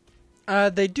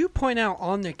 They do point out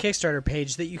on their Kickstarter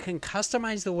page that you can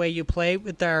customize the way you play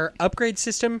with their upgrade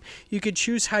system. You could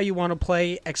choose how you want to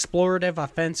play: explorative,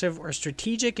 offensive, or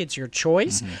strategic. It's your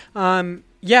choice. Mm-hmm.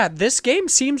 Yeah, this game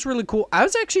seems really cool. I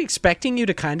was actually expecting you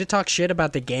to kind of talk shit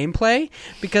about the gameplay,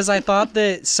 because I thought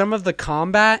that some of the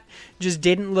combat just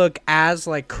didn't look as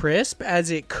like crisp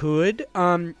as it could.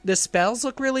 The spells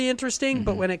look really interesting, mm-hmm.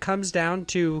 but when it comes down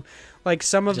to like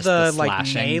some of the like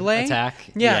melee attack,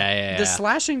 the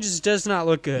slashing just does not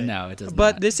look good. No, it does not.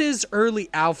 But this is early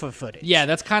alpha footage. Yeah,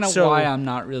 that's kind of why I'm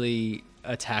not really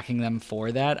attacking them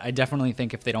for that. I definitely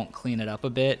think if they don't clean it up a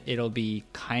bit, it'll be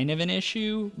kind of an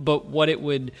issue. But what it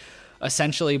would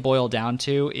essentially boil down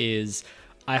to is,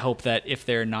 I hope that if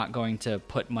they're not going to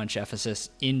put much emphasis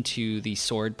into the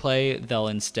sword play, they'll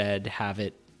instead have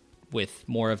it with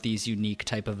more of these unique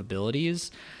type of abilities.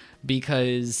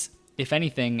 Because if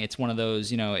anything, it's one of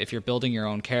those, if you're building your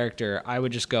own character, I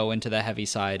would just go into the heavy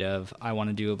side of, I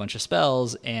want to do a bunch of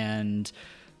spells and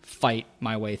fight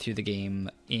my way through the game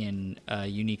in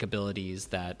unique abilities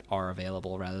that are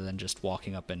available, rather than just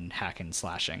walking up and hacking and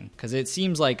slashing. Because it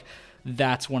seems like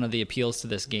that's one of the appeals to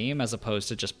this game, as opposed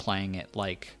to just playing it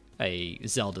like a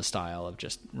Zelda style of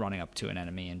just running up to an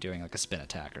enemy and doing like a spin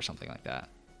attack or something like that.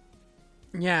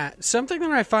 Yeah, something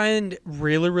that I find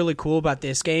really, really cool about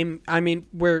this game, I mean,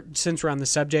 since we're on the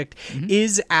subject, mm-hmm.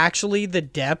 is actually the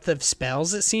depth of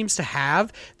spells it seems to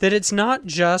have. That it's not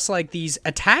just like these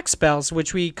attack spells,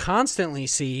 which we constantly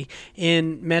see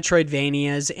in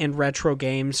Metroidvanias and retro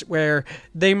games, where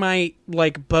they might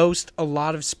like boast a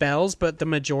lot of spells, but the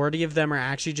majority of them are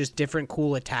actually just different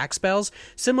cool attack spells.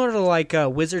 Similar to like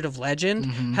Wizard of Legend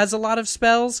mm-hmm. has a lot of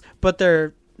spells, but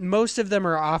most of them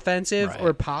are offensive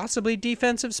or possibly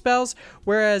defensive spells,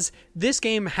 whereas this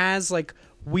game has like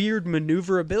weird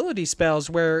maneuverability spells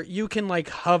where you can like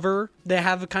hover. They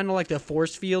have kind of like the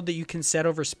force field that you can set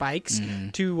over spikes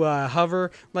to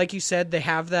hover. Like you said, they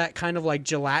have that kind of like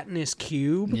gelatinous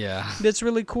cube. Yeah. That's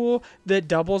really cool. That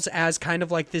doubles as kind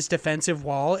of like this defensive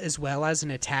wall as well as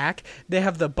an attack. They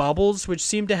have the bubbles, which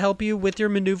seem to help you with your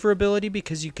maneuverability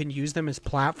because you can use them as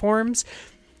platforms.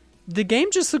 The game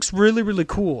just looks really, really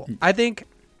cool, I think.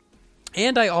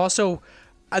 And I also,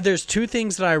 there's two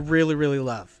things that I really, really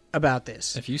love about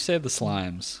this. If you say the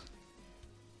slimes.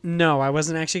 No, I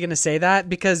wasn't actually going to say that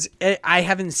because I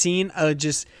haven't seen a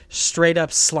just straight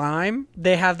up slime.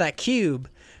 They have that cube,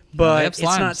 but it's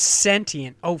not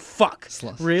sentient. Oh, fuck.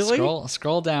 Really?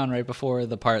 Scroll down right before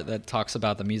the part that talks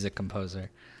about the music composer.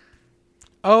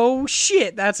 Oh,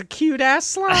 shit. That's a cute-ass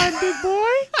slime, big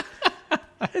boy.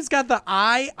 It's got the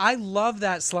eye. I love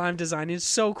that slime design. It's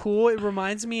so cool. It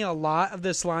reminds me a lot of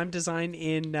the slime design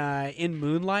in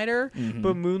Moonlighter. Mm-hmm.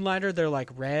 But Moonlighter, they're like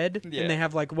red, and they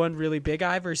have like one really big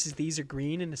eye versus these are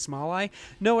green and a small eye.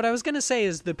 No, what I was going to say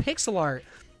is the pixel art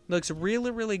looks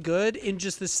really, really good in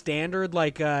just the standard,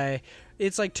 like,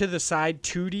 it's like to the side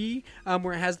 2D,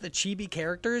 where it has the chibi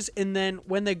characters. And then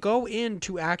when they go in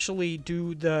to actually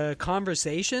do the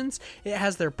conversations, it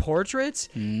has their portraits.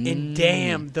 And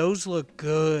damn, those look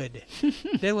good.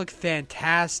 They look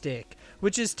fantastic,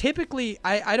 which is typically,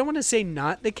 I don't want to say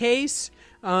not the case.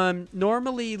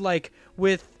 Normally, like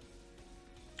with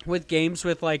games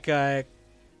with like,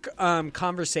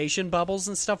 conversation bubbles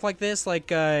and stuff like this,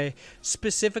 like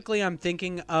specifically I'm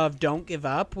thinking of Don't Give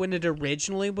Up. When it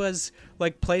originally was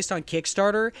like placed on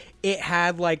Kickstarter, it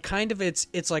had like kind of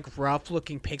it's like rough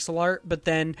looking pixel art, but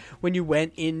then when you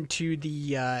went into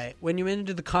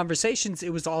the conversations,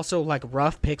 it was also like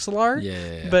rough pixel art,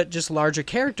 but just larger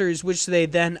characters, which they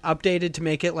then updated to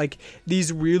make it like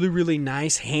these really, really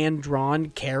nice hand-drawn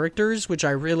characters, which I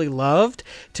really loved,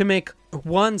 to make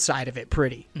one side of it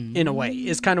pretty, in a way,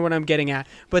 is kind of what I'm getting at.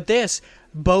 But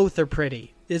both are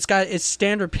pretty. It's got its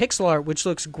standard pixel art, which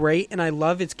looks great, and I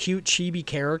love its cute chibi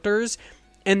characters.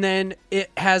 And then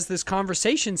it has this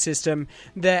conversation system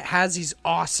that has these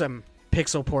awesome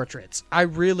pixel portraits. I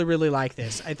really, really like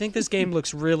this. I think this game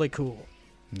looks really cool.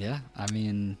 Yeah, I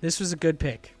mean, this was a good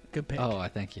pick. Good pick. Oh, I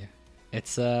thank you.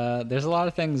 It's there's a lot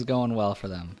of things going well for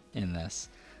them in this.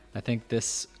 I think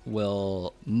this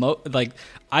will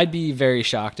I'd be very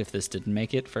shocked if this didn't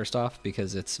make it, first off,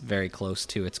 because it's very close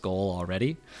to its goal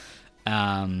already.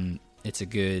 It's a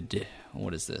good,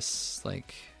 what is this,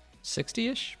 like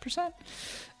 60-ish%?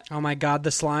 Oh my god, the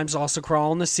slimes also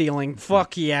crawl on the ceiling.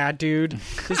 Fuck yeah, dude.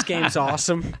 This game's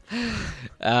awesome.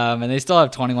 And they still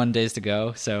have 21 days to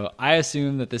go, so I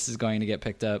assume that this is going to get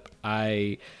picked up.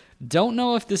 I don't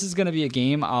know if this is going to be a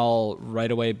game I'll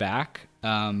right away back.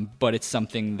 But it's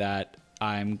something that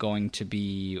I'm going to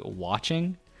be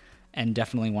watching and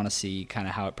definitely want to see kind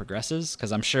of how it progresses,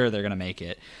 because I'm sure they're going to make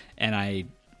it. And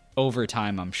over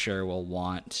time, I'm sure will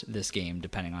want this game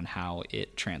depending on how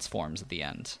it transforms at the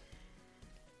end.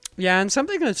 Yeah, and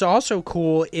something that's also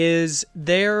cool is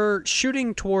they're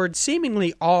shooting toward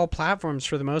seemingly all platforms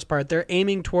for the most part. They're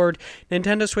aiming toward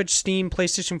Nintendo Switch, Steam,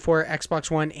 PlayStation 4,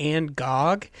 Xbox One, and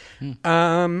GOG.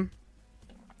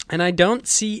 And I don't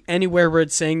see anywhere where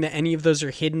it's saying that any of those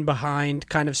are hidden behind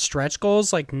kind of stretch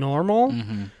goals like normal.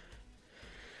 Mm-hmm.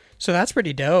 So that's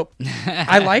pretty dope.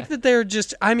 I like that they're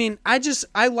just, I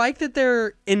like that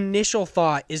their initial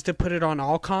thought is to put it on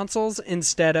all consoles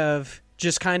instead of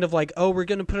just kind of like, oh, we're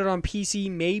going to put it on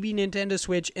PC, maybe Nintendo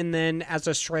Switch, and then as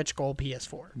a stretch goal,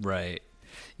 PS4. Right.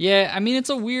 Yeah, I mean, it's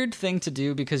a weird thing to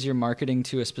do because you're marketing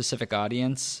to a specific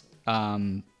audience.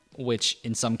 Which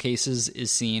in some cases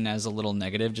is seen as a little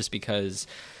negative, just because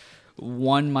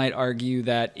one might argue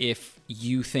that if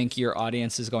you think your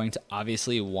audience is going to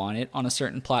obviously want it on a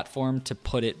certain platform, to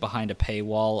put it behind a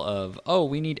paywall of, oh,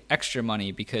 we need extra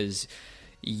money because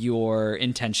your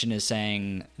intention is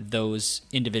saying those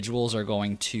individuals are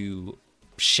going to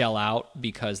shell out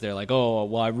because they're like, oh,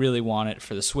 well, I really want it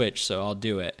for the Switch, so I'll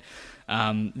do it.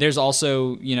 There's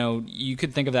also, you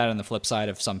could think of that on the flip side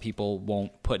of some people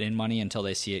won't put in money until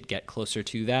they see it get closer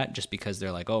to that, just because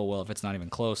they're like, oh, well, if it's not even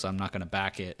close, I'm not going to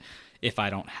back it if I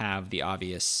don't have the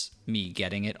obvious me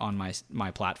getting it on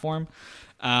my platform.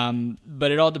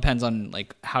 But it all depends on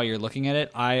like how you're looking at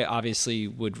it. I obviously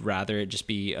would rather it just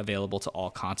be available to all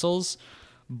consoles,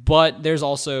 but there's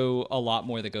also a lot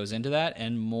more that goes into that,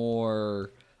 and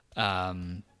more,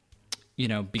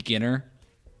 beginner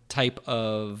type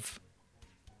of,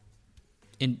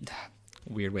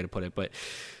 weird way to put it, but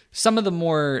some of the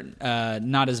more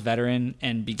not as veteran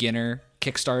and beginner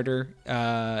Kickstarter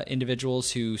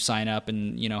individuals who sign up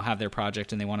and have their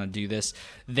project and they want to do this,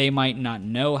 they might not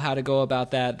know how to go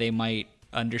about that. They might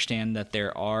understand that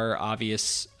there are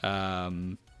obvious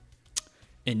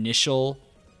initial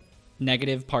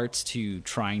negative parts to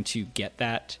trying to get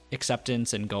that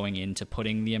acceptance and going into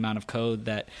putting the amount of code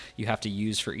that you have to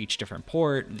use for each different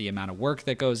port, the amount of work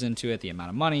that goes into it, the amount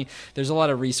of money. There's a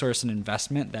lot of resource and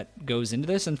investment that goes into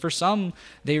this, and for some,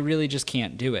 they really just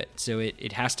can't do it. So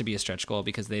it has to be a stretch goal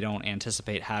because they don't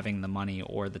anticipate having the money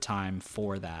or the time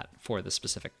for that, for the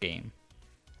specific game.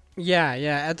 Yeah.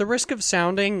 At the risk of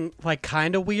sounding like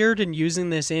kind of weird and using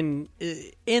this in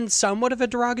somewhat of a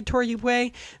derogatory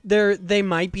way, they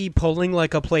might be pulling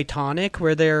like a Platonic,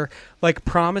 where they're like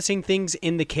promising things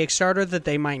in the Kickstarter that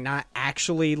they might not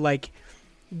actually like.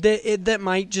 That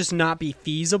might just not be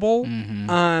feasible.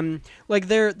 Like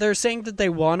they're saying that they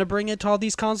want to bring it to all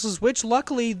these consoles, which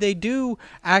luckily they do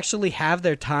actually have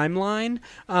their timeline.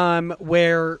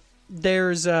 Where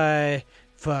there's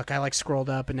Fuck, I like scrolled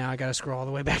up and now I gotta scroll all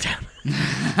the way back down.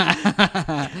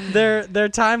 Their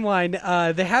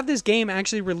timeline, they have this game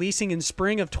actually releasing in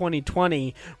spring of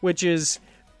 2020, which is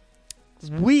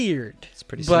weird. It's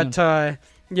pretty soon. But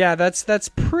yeah, that's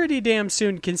pretty damn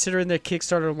soon considering the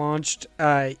Kickstarter launched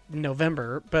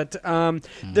November. But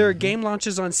their game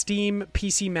launches on Steam,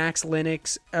 PC Mac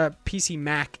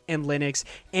and Linux,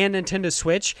 and Nintendo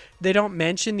Switch. They don't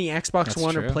mention the Xbox That's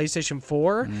One true. or PlayStation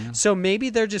 4. Yeah. So maybe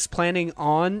they're just planning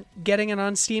on getting it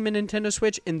on Steam and Nintendo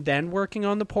Switch and then working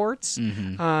on the ports.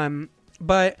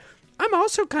 But I'm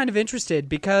also kind of interested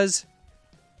because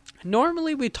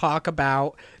normally we talk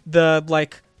about the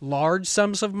like large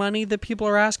sums of money that people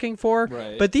are asking for,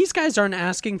 Right. but these guys aren't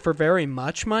asking for very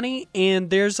much money, and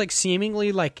there's like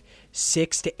seemingly like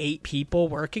 6 to 8 people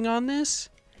working on this,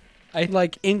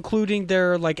 like including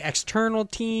their like external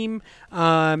team,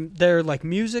 their like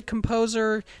music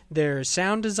composer, their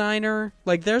sound designer.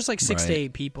 Like there's like 6 to Right.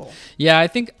 8 people. Yeah, I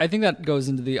think that goes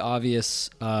into the obvious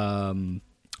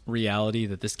reality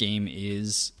that this game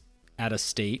is at a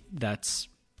state that's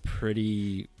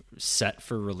pretty set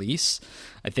for release.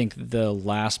 I think the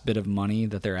last bit of money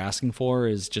that they're asking for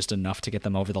is just enough to get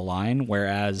them over the line,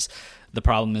 whereas the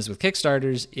problem is with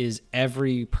Kickstarters is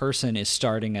every person is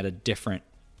starting at a different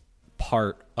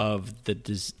part of the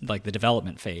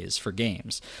development phase for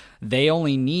games. They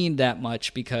only need that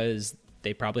much because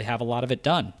they probably have a lot of it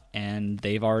done, and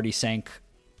they've already sank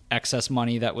excess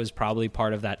money that was probably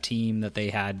part of that team that they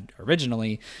had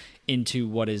originally into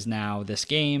what is now this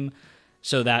game,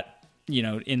 so that, you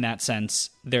know, in that sense,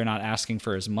 they're not asking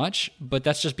for as much. But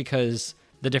that's just because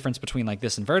the difference between like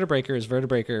this and Vertebreaker is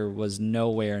Vertebreaker was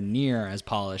nowhere near as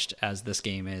polished as this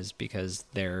game is, because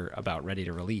they're about ready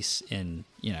to release in,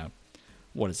 you know,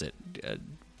 what is it,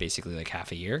 basically like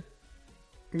half a year.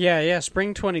 Yeah,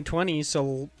 spring 2020,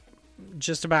 so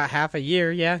just about half a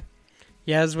year. Yeah,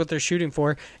 that's what they're shooting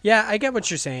for. Yeah, I get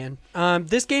what you're saying.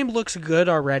 This game looks good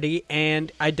already, and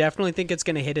I definitely think it's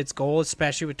going to hit its goal,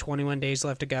 especially with 21 days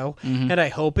left to go. And I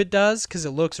hope it does, because it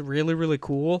looks really, really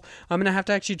cool. I'm going to have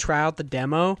to actually try out the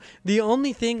demo. The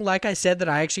only thing, like I said, that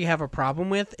I actually have a problem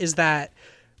with is that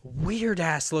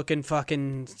weird-ass looking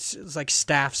fucking like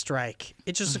staff strike.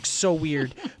 It just looks so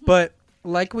weird. But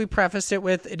like we prefaced it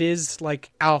with, it is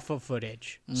like alpha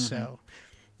footage, so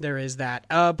there is that.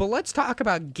 But let's talk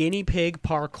about Guinea Pig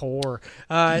Parkour.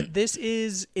 This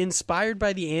is inspired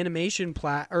by the animated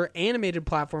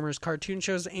platformers, cartoon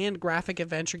shows, and graphic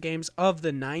adventure games of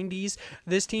the 90s.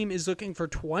 This team is looking for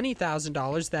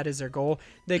 $20,000. That is their goal.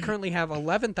 They currently have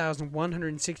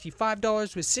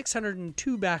 $11,165 with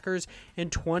 602 backers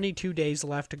and 22 days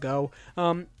left to go.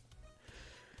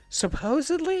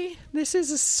 Supposedly, this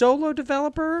is a solo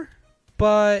developer,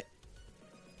 but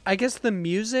I guess the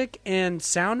music and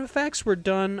sound effects were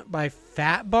done by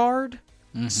Fat Bard.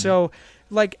 So,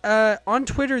 like, on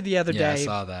Twitter the other day, I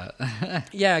saw that.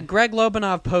 yeah, Greg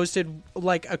Lobanov posted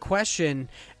like a question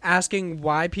asking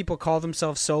why people call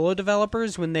themselves solo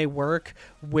developers when they work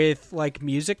with like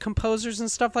music composers and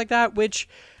stuff like that, which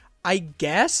I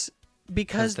guess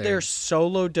because they're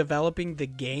solo developing the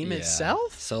game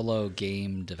itself. Solo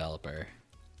game developer.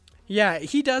 Yeah,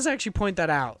 he does actually point that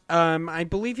out. I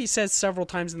believe he says several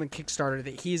times in the Kickstarter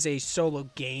that he's a solo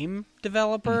game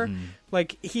developer.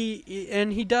 Like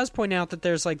he does point out that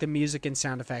there's like the music and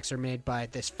sound effects are made by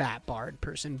this Fat Bard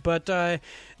person. But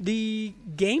the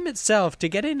game itself, to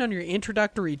get in on your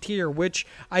introductory tier, which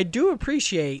I do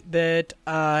appreciate that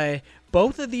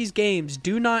both of these games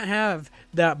do not have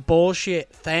that bullshit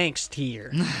thanks tier.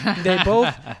 They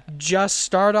both just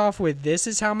start off with, this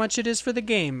is how much it is for the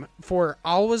game. For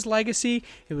Alwa's Legacy,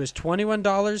 it was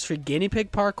 $21. For Guinea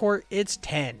Pig Parkour, it's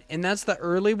 $10. And that's the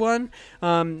early one.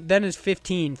 Then is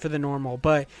 15 for the normal,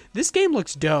 but this game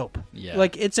looks dope. Yeah.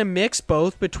 Like, it's a mix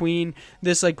both between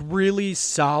this, like, really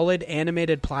solid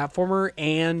animated platformer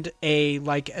and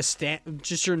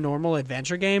just your normal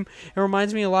adventure game. It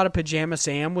reminds me a lot of Pajama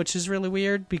Sam, which is really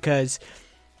weird because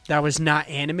that was not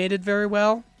animated very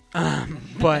well.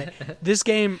 But this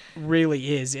game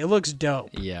really is. It looks dope.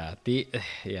 Yeah,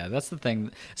 that's the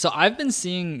thing. So I've been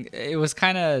seeing, it was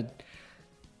kind of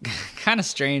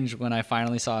strange when I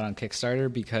finally saw it on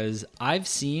Kickstarter, because I've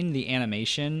seen the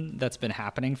animation that's been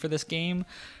happening for this game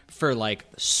for like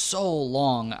so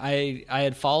long. I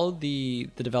had followed the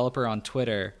developer on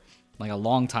Twitter like a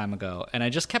long time ago, and I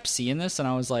just kept seeing this, and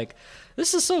I was like,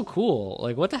 this is so cool.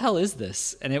 Like, what the hell is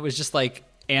this? And it was just like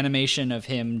animation of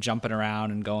him jumping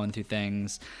around and going through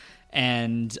things,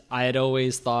 and I had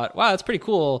always thought, wow, that's pretty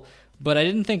cool, but I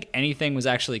didn't think anything was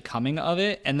actually coming of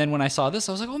it. And then when I saw this,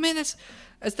 I was like, oh man, that's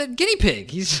that guinea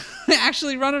pig. He's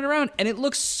actually running around, and it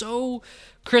looks so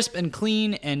crisp and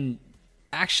clean. And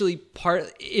actually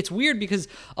it's weird because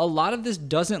a lot of this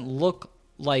doesn't look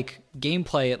like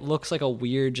gameplay. It looks like a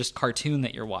weird just cartoon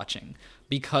that you're watching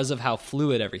because of how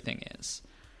fluid everything is.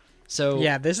 So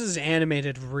yeah, this is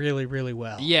animated really, really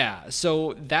well. Yeah,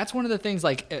 so that's one of the things,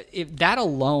 like, if that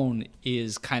alone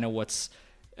is kind of what's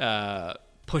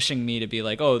pushing me to be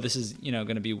like, oh, this is, going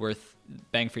to be worth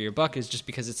bang for your buck, is just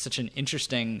because it's such an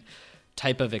interesting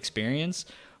type of experience.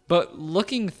 But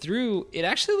looking through, it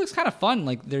actually looks kind of fun.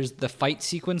 Like, there's the fight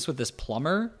sequence with this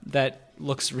plumber that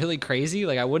looks really crazy.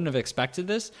 Like, I wouldn't have expected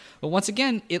this. But once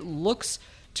again, it looks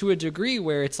to a degree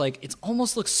where it's like, it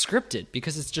almost looks scripted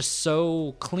because it's just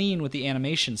so clean with the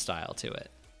animation style to it.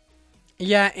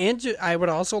 Yeah, and I would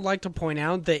also like to point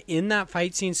out that in that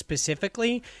fight scene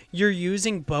specifically, you're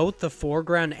using both the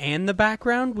foreground and the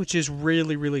background, which is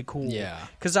really, really cool. Yeah.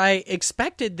 Because I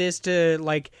expected this to,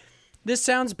 like, this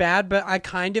sounds bad, but I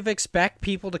kind of expect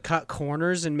people to cut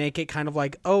corners and make it kind of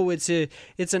like, oh, it's a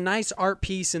nice art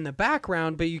piece in the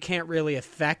background, but you can't really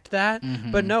affect that. Mm-hmm.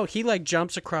 But no, he like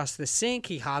jumps across the sink,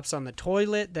 he hops on the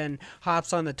toilet, then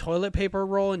hops on the toilet paper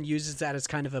roll and uses that as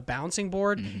kind of a bouncing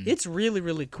board. Mm-hmm. It's really,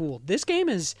 really cool. This game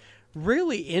is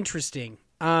really interesting.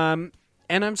 And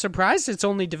I'm surprised it's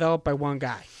only developed by one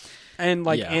guy and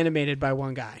animated by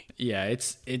one guy. Yeah,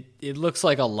 it looks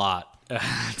like a lot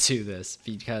to this,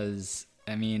 because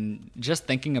I mean, just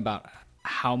thinking about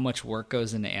how much work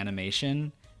goes into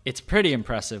animation, it's pretty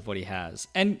impressive what he has.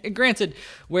 And granted,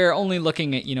 we're only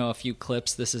looking at, a few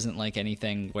clips. This isn't like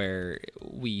anything where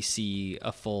we see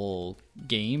a full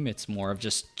game. It's more of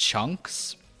just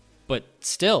chunks, but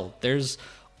still, there's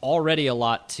already a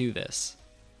lot to this.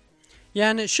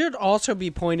 Yeah, and it should also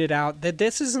be pointed out that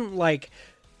this isn't like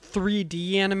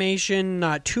 3D animation,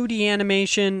 not 2D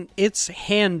animation. It's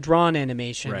hand-drawn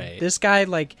animation. Right. This guy,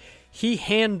 he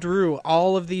hand-drew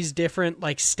all of these different,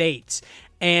 states.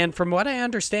 And from what I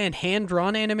understand,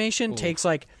 hand-drawn animation takes,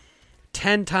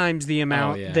 10 times the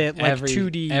amount that, every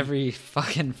 2D... Every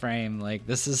fucking frame.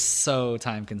 This is so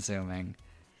time-consuming.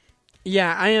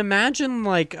 Yeah, I imagine,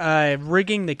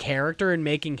 rigging the character and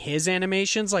making his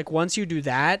animations, once you do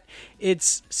that,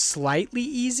 it's slightly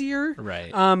easier.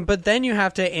 Right. But then you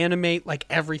have to animate,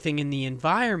 everything in the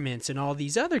environments and all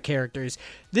these other characters.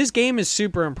 This game is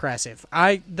super impressive.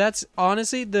 That's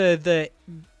honestly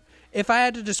if I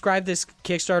had to describe this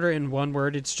Kickstarter in one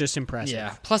word, it's just impressive.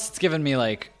 Yeah. Plus, it's given me,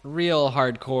 real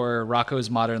hardcore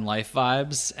Rocko's Modern Life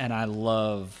vibes, and I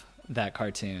love that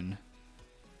cartoon.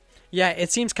 Yeah,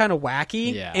 it seems kind of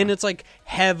wacky, and it's,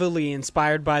 heavily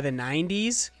inspired by the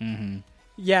 90s. Mm-hmm.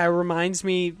 Yeah, it reminds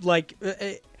me,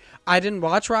 I didn't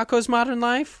watch Rocko's Modern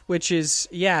Life, which is,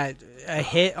 a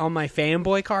hit on my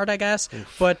fanboy card, I guess.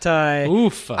 Oof. But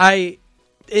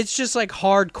it's just,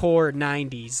 hardcore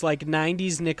 90s.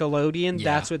 90s Nickelodeon,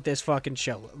 that's what this fucking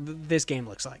this game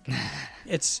looks like.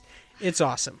 It's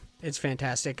awesome. It's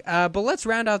fantastic. But let's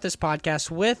round out this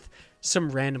podcast with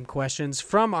some random questions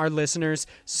from our listeners.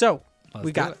 So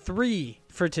we got 3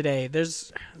 for today.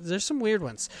 There's some weird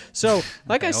ones. So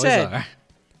like I said,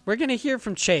 we're going to hear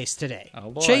from Chase today.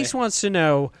 Oh boy. Chase wants to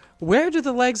know, where do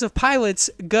the legs of pilots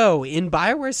go in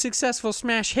BioWare's successful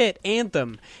smash hit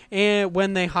Anthem and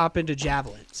when they hop into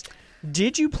javelins?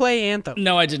 Did you play Anthem?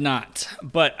 No, I did not,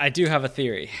 but I do have a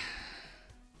theory.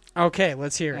 Okay,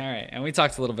 let's hear it. All right, and we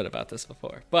talked a little bit about this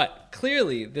before, but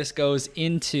clearly this goes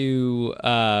into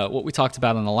what we talked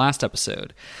about on the last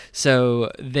episode.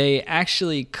 So they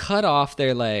actually cut off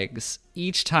their legs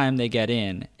each time they get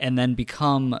in and then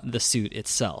become the suit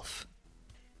itself.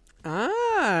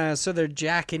 Ah, so they're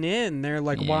jacking in. They're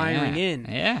wiring in.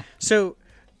 Yeah. So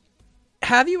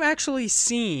have you actually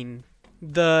seen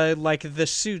the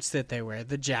suits that they wear,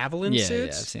 the javelin suits? Yeah,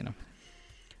 I've seen them.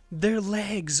 their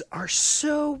legs are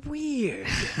so weird.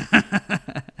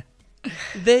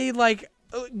 They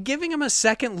giving them a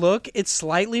second look, it's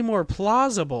slightly more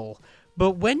plausible.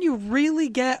 But when you really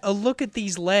get a look at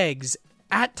these legs,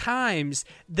 at times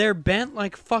they're bent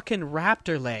like fucking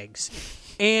raptor legs.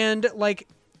 And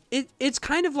it's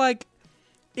kind of like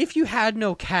if you had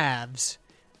no calves,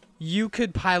 you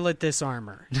could pilot this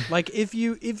armor. Like if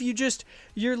you just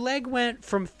your leg went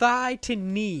from thigh to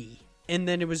knee and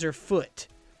then it was your foot,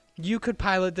 you could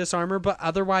pilot this armor, but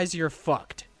otherwise you're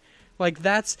fucked. Like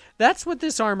that's what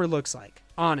this armor looks like,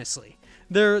 honestly.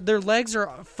 Their legs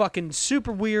are fucking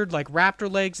super weird, like raptor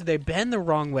legs. They bend the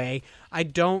wrong way. I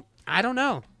don't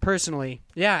know, personally.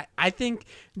 Yeah, I think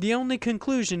the only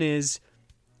conclusion is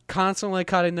constantly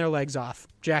cutting their legs off,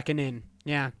 jacking in.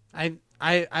 Yeah, I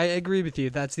agree with you.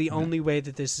 That's the only way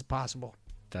that this is possible.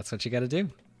 That's what you got to do.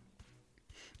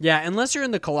 Yeah, unless you're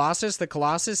in the Colossus. The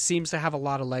Colossus seems to have a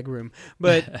lot of leg room,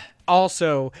 but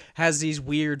also has these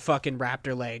weird fucking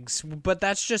raptor legs. But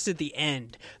that's just at the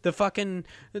end. The fucking,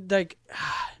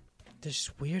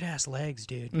 there's weird ass legs,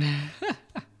 dude.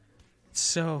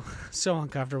 So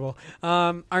uncomfortable.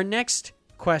 Our next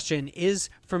question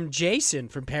is from Jason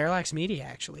from Parallax Media,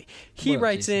 actually. He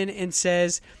writes Jason in and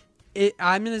says,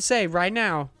 I'm going to say right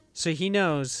now, so he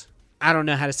knows, I don't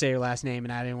know how to say your last name,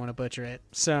 and I didn't want to butcher it,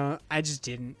 so I just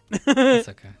didn't. It's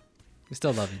okay. We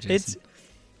still love you, Jason.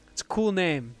 It's a cool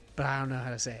name, but I don't know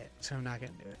how to say it, so I'm not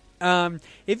going to do it.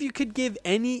 If you could give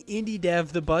any indie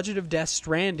dev the budget of Death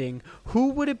Stranding,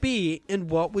 who would it be, and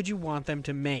what would you want them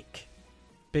to make?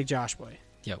 Big Josh Boy.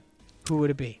 Yo. Who would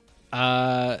it be?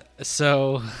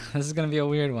 So this is going to be a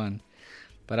weird one,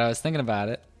 but I was thinking about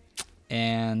it,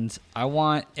 and I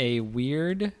want a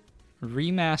weird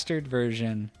remastered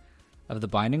version of The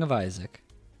Binding of Isaac,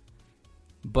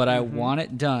 but I want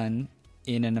it done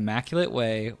in an immaculate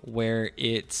way where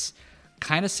it's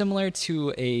kind of similar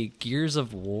to a Gears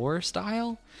of War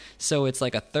style. So it's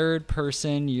like a third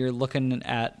person, you're looking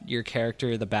at your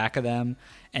character, the back of them,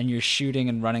 and you're shooting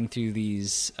and running through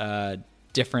these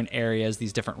different areas,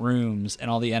 these different rooms, and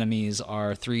all the enemies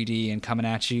are 3D and coming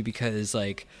at you because,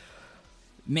 like,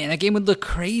 man, that game would look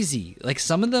crazy. Like,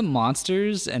 some of the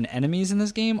monsters and enemies in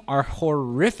this game are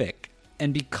horrific.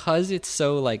 And because it's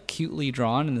so, like, cutely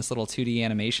drawn in this little 2D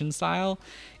animation style,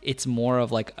 it's more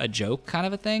of, like, a joke kind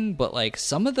of a thing. But, like,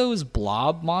 some of those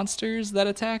blob monsters that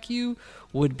attack you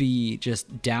would be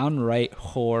just downright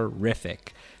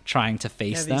horrific trying to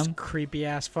face them. These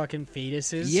creepy-ass fucking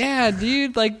fetuses. Yeah,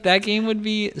 dude. Like, that game would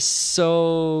be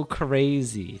so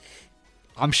crazy.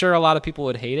 I'm sure a lot of people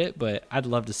would hate it, but I'd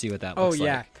love to see what that looks like.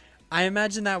 Oh, yeah. I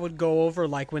imagine that would go over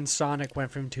like when Sonic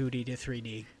went from 2D to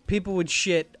 3D. People would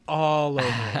shit all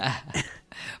over it.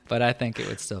 But I think it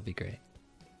would still be great.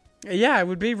 Yeah, it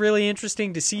would be really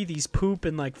interesting to see these poop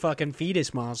and like fucking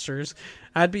fetus monsters.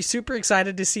 I'd be super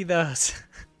excited to see those.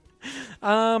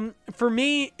 For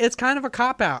me, it's kind of a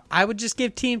cop-out. I would just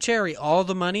give Team Cherry all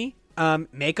the money.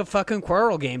 Make a fucking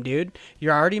Quirrell game, dude.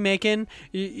 You're already making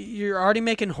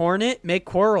Hornet. Make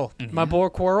Quirrell. Mm-hmm. My boy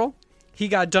Quirrell. He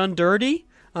got done dirty.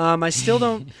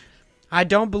 I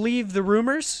don't believe the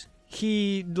rumors.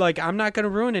 I'm not going to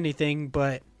ruin anything,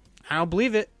 but I don't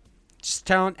believe it. Just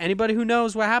telling anybody who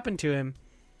knows what happened to him.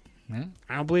 Yeah.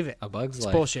 I don't believe it. A Bug's Life.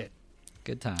 It's bullshit.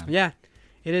 Good time. Yeah.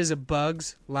 It is A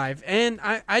Bug's Life. And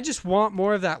I just want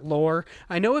more of that lore.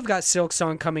 I know we've got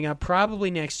Silksong coming up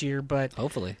probably next year, but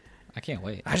hopefully. I can't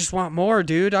wait. I just want more,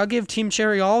 dude. I'll give Team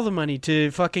Cherry all the money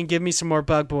to fucking give me some more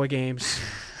Bug Boy games.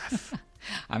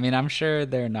 I mean, I'm sure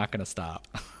they're not going to stop.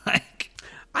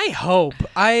 I hope.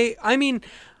 I mean,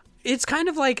 it's kind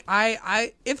of like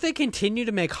if they continue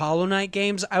to make Hollow Knight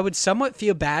games, I would somewhat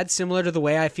feel bad, similar to the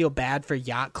way I feel bad for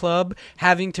Yacht Club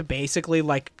having to basically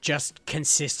like just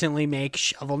consistently make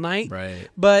Shovel Knight. Right.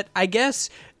 But I guess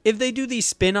if they do these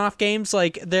spin-off games,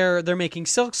 like they're making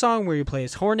Silksong where you play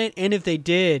as Hornet, and if they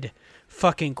did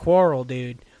fucking Quarrel,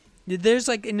 dude, there's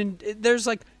like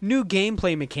new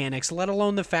gameplay mechanics, let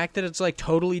alone the fact that it's like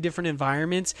totally different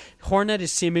environments. Hornet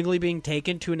is seemingly being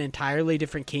taken to an entirely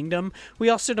different kingdom. We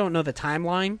also don't know the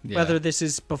timeline, whether this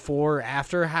is before or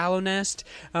after Hollow Nest,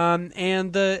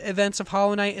 and the events of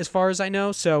Hollow Knight, as far as I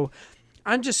know. So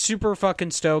I'm just super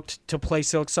fucking stoked to play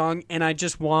Silksong, and I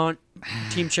just want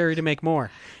Team Cherry to make more.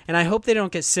 And I hope they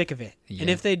don't get sick of it. Yeah. And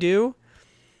if they do,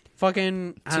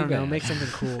 fucking, I don't know, make something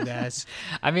cool, guys.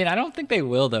 I mean, I don't think they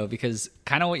will, though, because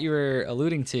kind of what you were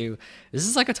alluding to, this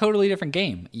is like a totally different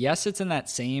game. Yes, it's in that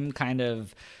same kind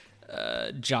of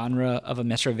genre of a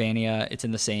Metroidvania. It's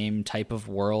in the same type of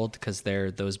world because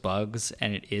they're those bugs,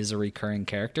 and it is a recurring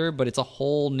character, but it's a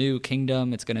whole new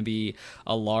kingdom. It's going to be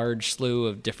a large slew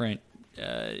of different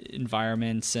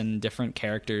environments and different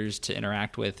characters to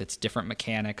interact with. It's different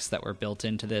mechanics that were built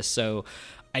into this. So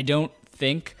I don't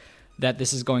think that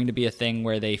this is going to be a thing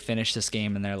where they finish this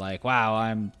game and they're like, wow,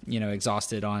 I'm,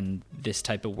 exhausted on this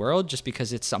type of world, just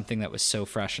because it's something that was so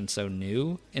fresh and so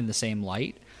new in the same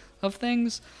light of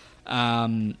things.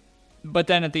 But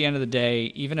then at the end of the day,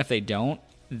 even if they don't,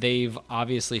 they've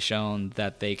obviously shown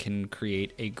that they can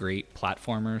create a great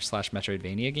platformer /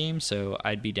 Metroidvania game. So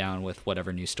I'd be down with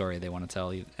whatever new story they want to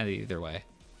tell either way.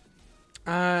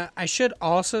 I should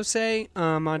also say,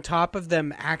 on top of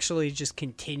them actually just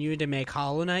continue to make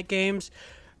Hollow Knight games,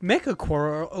 make a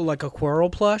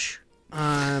Quirrell plush.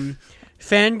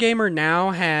 Fangamer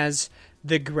now has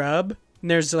the Grub.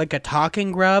 And there's like a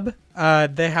talking Grub.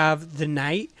 They have the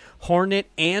Knight, Hornet,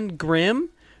 and Grim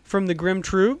from the Grim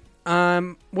Troop.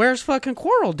 Where's fucking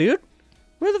Quirrell, dude?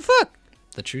 Where the fuck?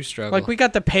 The true struggle. Like, we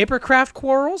got the Papercraft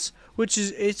Quirrells, which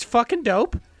it's fucking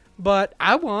dope, but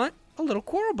I want a little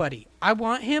Quirrell buddy. I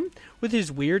want him with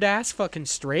his weird ass fucking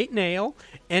straight nail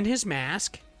and his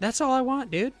mask. That's all I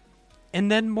want, dude.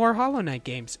 And then more Hollow Knight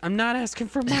games. I'm not asking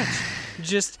for much.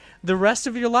 Just the rest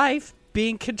of your life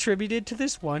being contributed to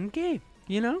this one game.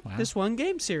 Wow. This one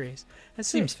game series. That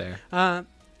seems fair.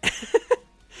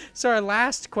 So our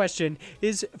last question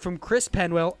is from Chris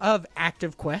Penwell of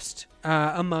Active Quest.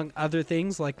 Among other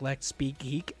things like Let's Speak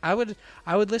Geek, I would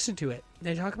listen to it.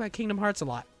 They talk about Kingdom Hearts a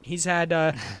lot. He's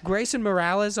had Grayson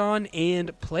Morales on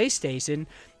and PlayStation.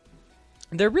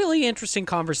 They're really interesting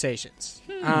conversations.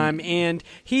 And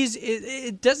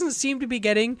it doesn't seem to be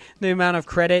getting the amount of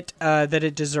credit that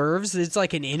it deserves. It's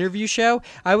like an interview show.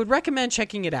 I would recommend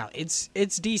checking it out.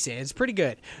 It's decent. It's pretty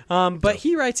good. But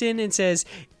he writes in and says,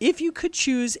 if you could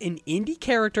choose an indie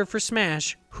character for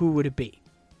Smash, who would it be?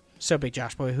 So, Big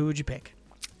Josh Boy, who would you pick?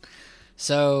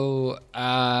 So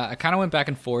I kind of went back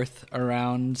and forth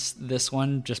around this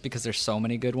one just because there's so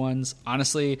many good ones.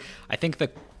 Honestly, I think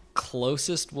the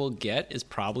closest we'll get is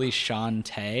probably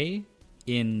Shantae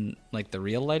in like the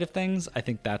real light of things. I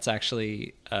think that's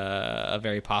actually a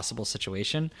very possible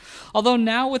situation. Although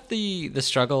now with the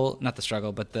struggle, not the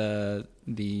struggle, but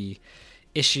the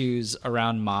issues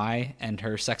around Mai and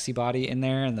her sexy body in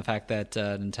there, and the fact that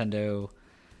Nintendo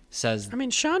says, I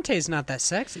mean, Shantae's not that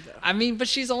sexy though. I mean, but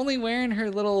she's only wearing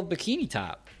her little bikini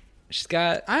top. She's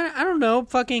got... I don't know,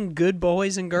 fucking good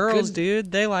boys and girls,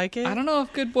 dude. They like it. I don't know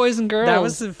if good boys and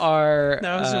girls are...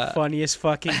 That was the funniest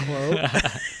fucking quote.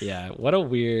 Yeah, what a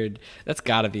weird... That's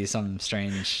got to be some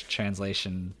strange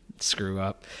translation screw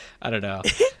up. I don't know.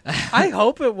 I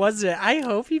hope it wasn't. I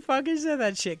hope he fucking said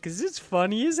that shit, because it's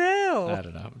funny as hell. I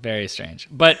don't know. Very strange.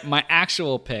 But my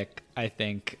actual pick, I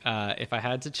think, if I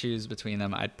had to choose between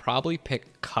them, I'd probably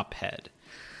pick Cuphead.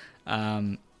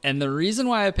 And the reason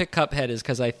why I pick Cuphead is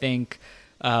because I think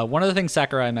one of the things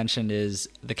Sakurai mentioned is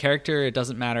the character, it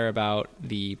doesn't matter about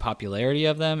the popularity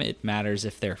of them. It matters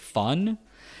if they're fun.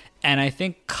 And I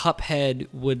think Cuphead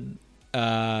would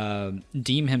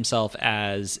deem himself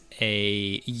as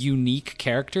a unique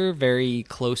character, very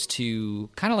close to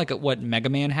kind of like what Mega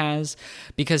Man has,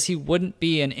 because he wouldn't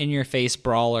be an in-your-face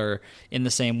brawler in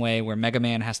the same way where Mega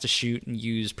Man has to shoot and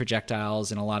use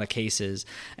projectiles in a lot of cases.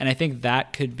 And I think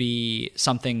that could be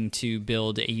something to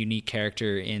build a unique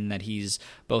character in that he's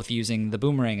both using the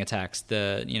boomerang attacks,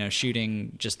 the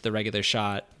shooting just the regular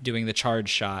shot, doing the charge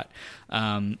shot.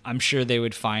 I'm sure they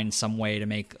would find some way to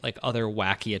make like other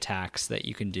wacky attacks that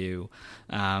you can do,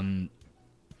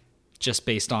 just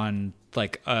based on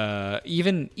like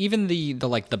even the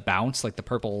like the bounce, like the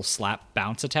purple slap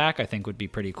bounce attack, I think would be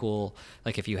pretty cool.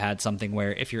 Like if you had something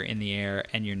where if you're in the air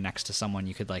and you're next to someone,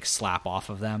 you could like slap off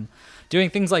of them. Doing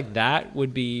things like that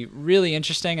would be really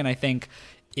interesting, and I think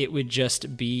it would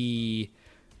just be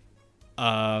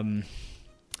kind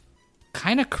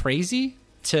of crazy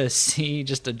to see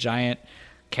just a giant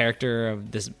character of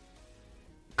this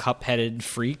cup-headed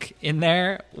freak in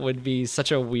there. Would be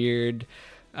such a weird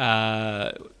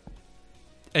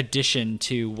addition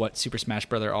to what Super Smash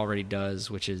Bros. Already does,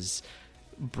 which is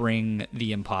bring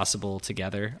the impossible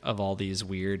together of all these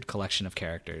weird collection of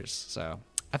characters. So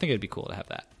I think it'd be cool to have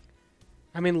that.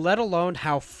 I mean, let alone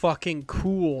how fucking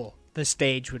cool the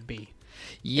stage would be.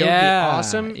 Yeah, it would be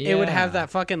awesome. Yeah. It would have that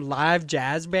fucking live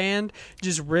jazz band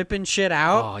just ripping shit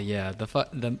out. Oh yeah, the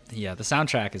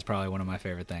soundtrack is probably one of my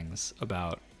favorite things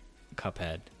about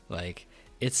Cuphead. Like,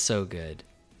 it's so good.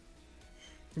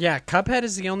 Yeah, Cuphead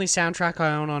is the only soundtrack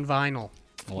I own on vinyl.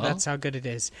 Well, that's how good it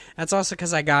is. That's also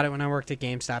because I got it when I worked at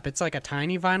GameStop. It's like a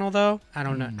tiny vinyl though. I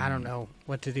don't know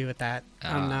what to do with that.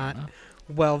 I'm not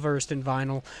well versed in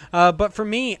vinyl. But for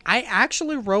me, I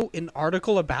actually wrote an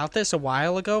article about this a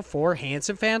while ago for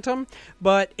Handsome Phantom,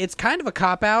 but it's kind of a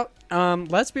cop-out.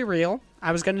 let's be real.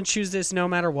 I was going to choose this no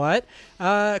matter what.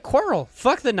 Quirrell.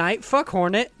 Fuck the Knight. Fuck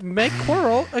Hornet. Make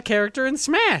Quirrell a character in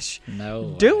Smash.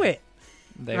 No. Do it.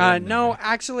 No,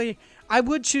 actually, I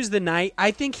would choose the Knight.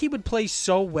 I think he would play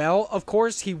so well. Of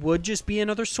course, he would just be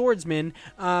another swordsman.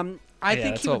 I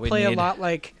think he would play a lot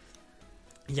like...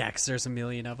 Yeah, because there's a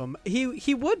million of them.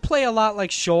 He would play a lot like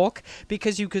Shulk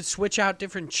because you could switch out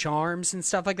different charms and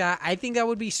stuff like that. I think that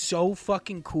would be so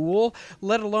fucking cool,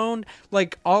 let alone,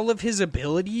 like, all of his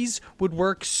abilities would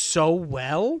work so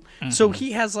well. Mm-hmm. So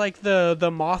he has, like, the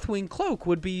Mothwing Cloak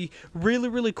would be really,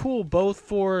 really cool, both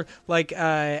for, like,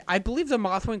 I believe the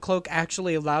Mothwing Cloak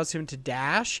actually allows him to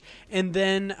dash, and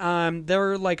then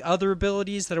there are, like, other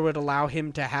abilities that would allow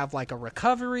him to have, like, a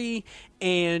recovery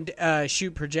and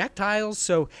shoot projectiles.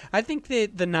 So I think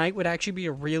that the Knight would actually be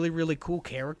a really, really cool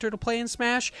character to play in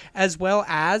Smash, as well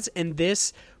as, and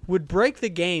this would break the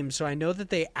game, so I know that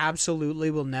they absolutely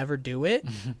will never do it,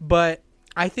 but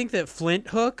I think that Flint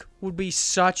Hook would be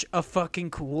such a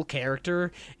fucking cool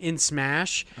character in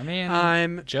Smash. I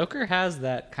mean, Joker has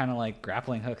that kind of like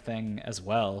grappling hook thing as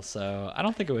well, so I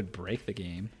don't think it would break the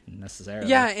game necessarily.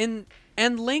 Yeah,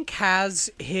 and Link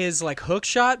has his like hook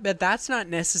shot, but that's not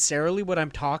necessarily what I'm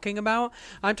talking about.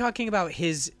 I'm talking about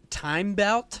his time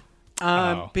belt,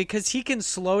 because he can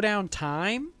slow down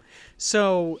time.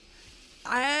 So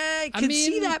I could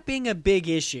see that being a big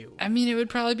issue. I mean, it would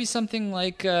probably be something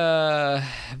like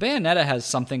Bayonetta has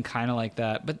something kind of like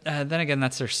that, but then again,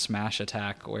 that's their smash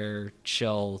attack where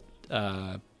she'll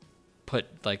put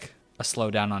like a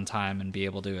slowdown on time and be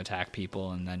able to attack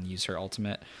people and then use her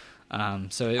ultimate.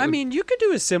 I mean, you could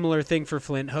do a similar thing for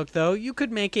Flint Hook, though. You could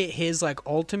make it his like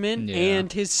ultimate,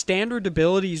 and his standard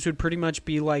abilities would pretty much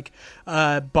be like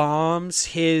bombs,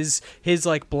 his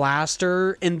like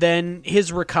blaster, and then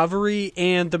his recovery,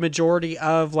 and the majority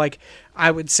of like I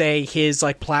would say his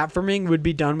like platforming would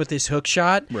be done with his hook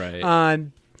shot. Right.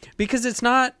 Because it's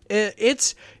not,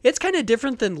 it's kind of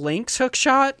different than Link's hook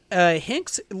shot.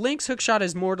 Link's hook shot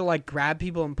is more to like grab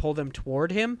people and pull them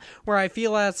toward him, where I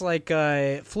feel as like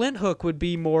Flint Hook would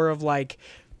be more of like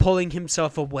pulling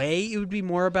himself away. It would be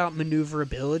more about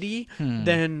maneuverability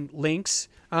than Link's,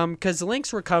 because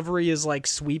Link's recovery is like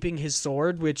sweeping his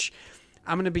sword, which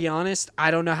I'm going to be honest,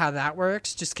 I don't know how that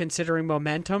works, just considering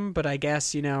momentum, but I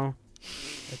guess, you know...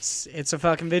 It's a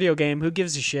fucking video game. Who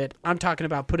gives a shit? I'm talking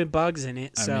about putting bugs in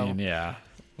it. So I mean, yeah.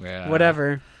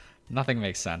 Whatever. Nothing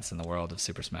makes sense in the world of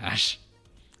Super Smash.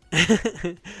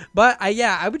 But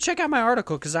I would check out my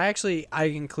article because I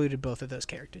included both of those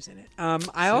characters in it.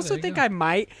 I also think I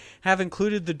might have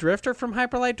included the Drifter from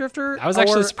Hyper Light Drifter. I was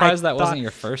actually surprised that wasn't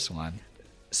your first one.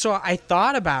 So I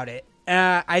thought about it.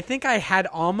 I think I had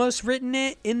almost written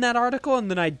it in that article,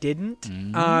 and then I didn't.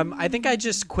 I think I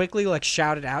just quickly like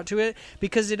shouted out to it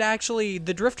because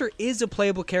the Drifter is a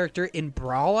playable character in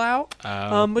Brawl Out,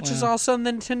 which is also on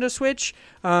the Nintendo Switch.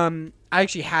 I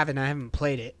actually haven't. I haven't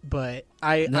played it, but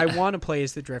I want to play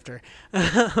as the Drifter.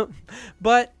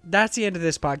 But that's the end of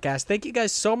this podcast. Thank you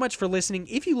guys so much for listening.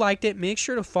 If you liked it, make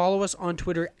sure to follow us on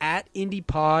Twitter at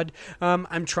IndiePod.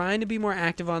 I'm trying to be more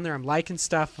active on there. I'm liking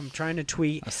stuff. I'm trying to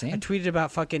tweet. I tweeted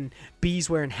about fucking bees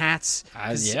wearing hats.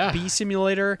 Yeah. Bee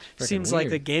Simulator seems weird. like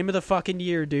the game of the fucking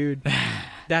year, dude.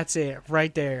 That's it,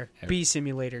 right there. Bee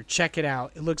Simulator. Check it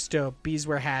out. It looks dope. Bees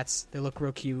wear hats. They look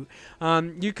real cute.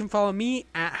 You can follow me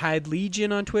at Hyde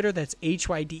Legion on Twitter. That's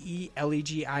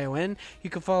HYDELEGION. You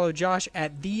can follow Josh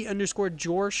at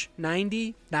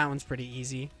 _Jorsh90. That one's pretty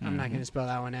easy. I'm not going to spell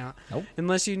that one out. Nope.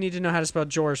 Unless you need to know how to spell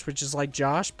Jorsh, which is like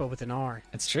Josh, but with an R.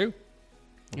 It's true.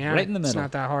 Yeah, right in the middle. It's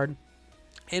not that hard.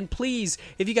 And please,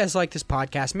 if you guys like this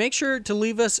podcast, make sure to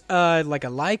leave us a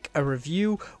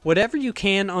review, whatever you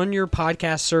can on your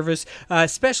podcast service,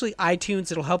 especially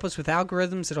iTunes. It'll help us with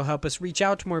algorithms. It'll help us reach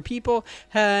out to more people,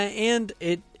 and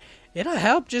it'll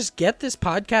help just get this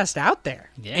podcast out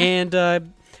there. Yeah.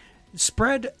 And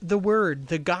spread the word,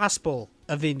 the gospel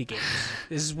of indie games.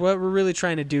 This is what we're really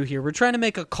trying to do here. We're trying to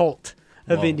make a cult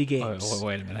of indie games.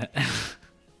 Wait a minute.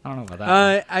 I don't know about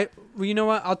that. Well, you know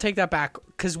what? I'll take that back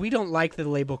because we don't like the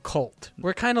label cult.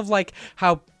 We're kind of like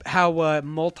how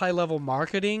multi-level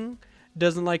marketing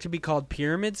doesn't like to be called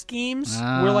pyramid schemes.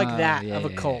 We're like that of a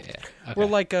cult. Yeah. Okay. We're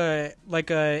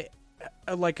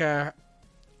like a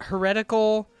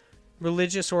heretical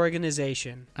religious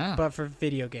organization, but for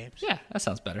video games. Yeah, that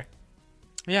sounds better.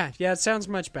 Yeah, it sounds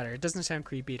much better. It doesn't sound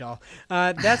creepy at all.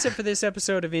 That's it for this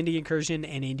episode of Indie Incursion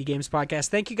and Indie Games Podcast.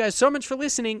 Thank you guys so much for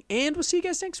listening, and we'll see you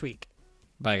guys next week.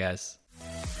 Bye, guys.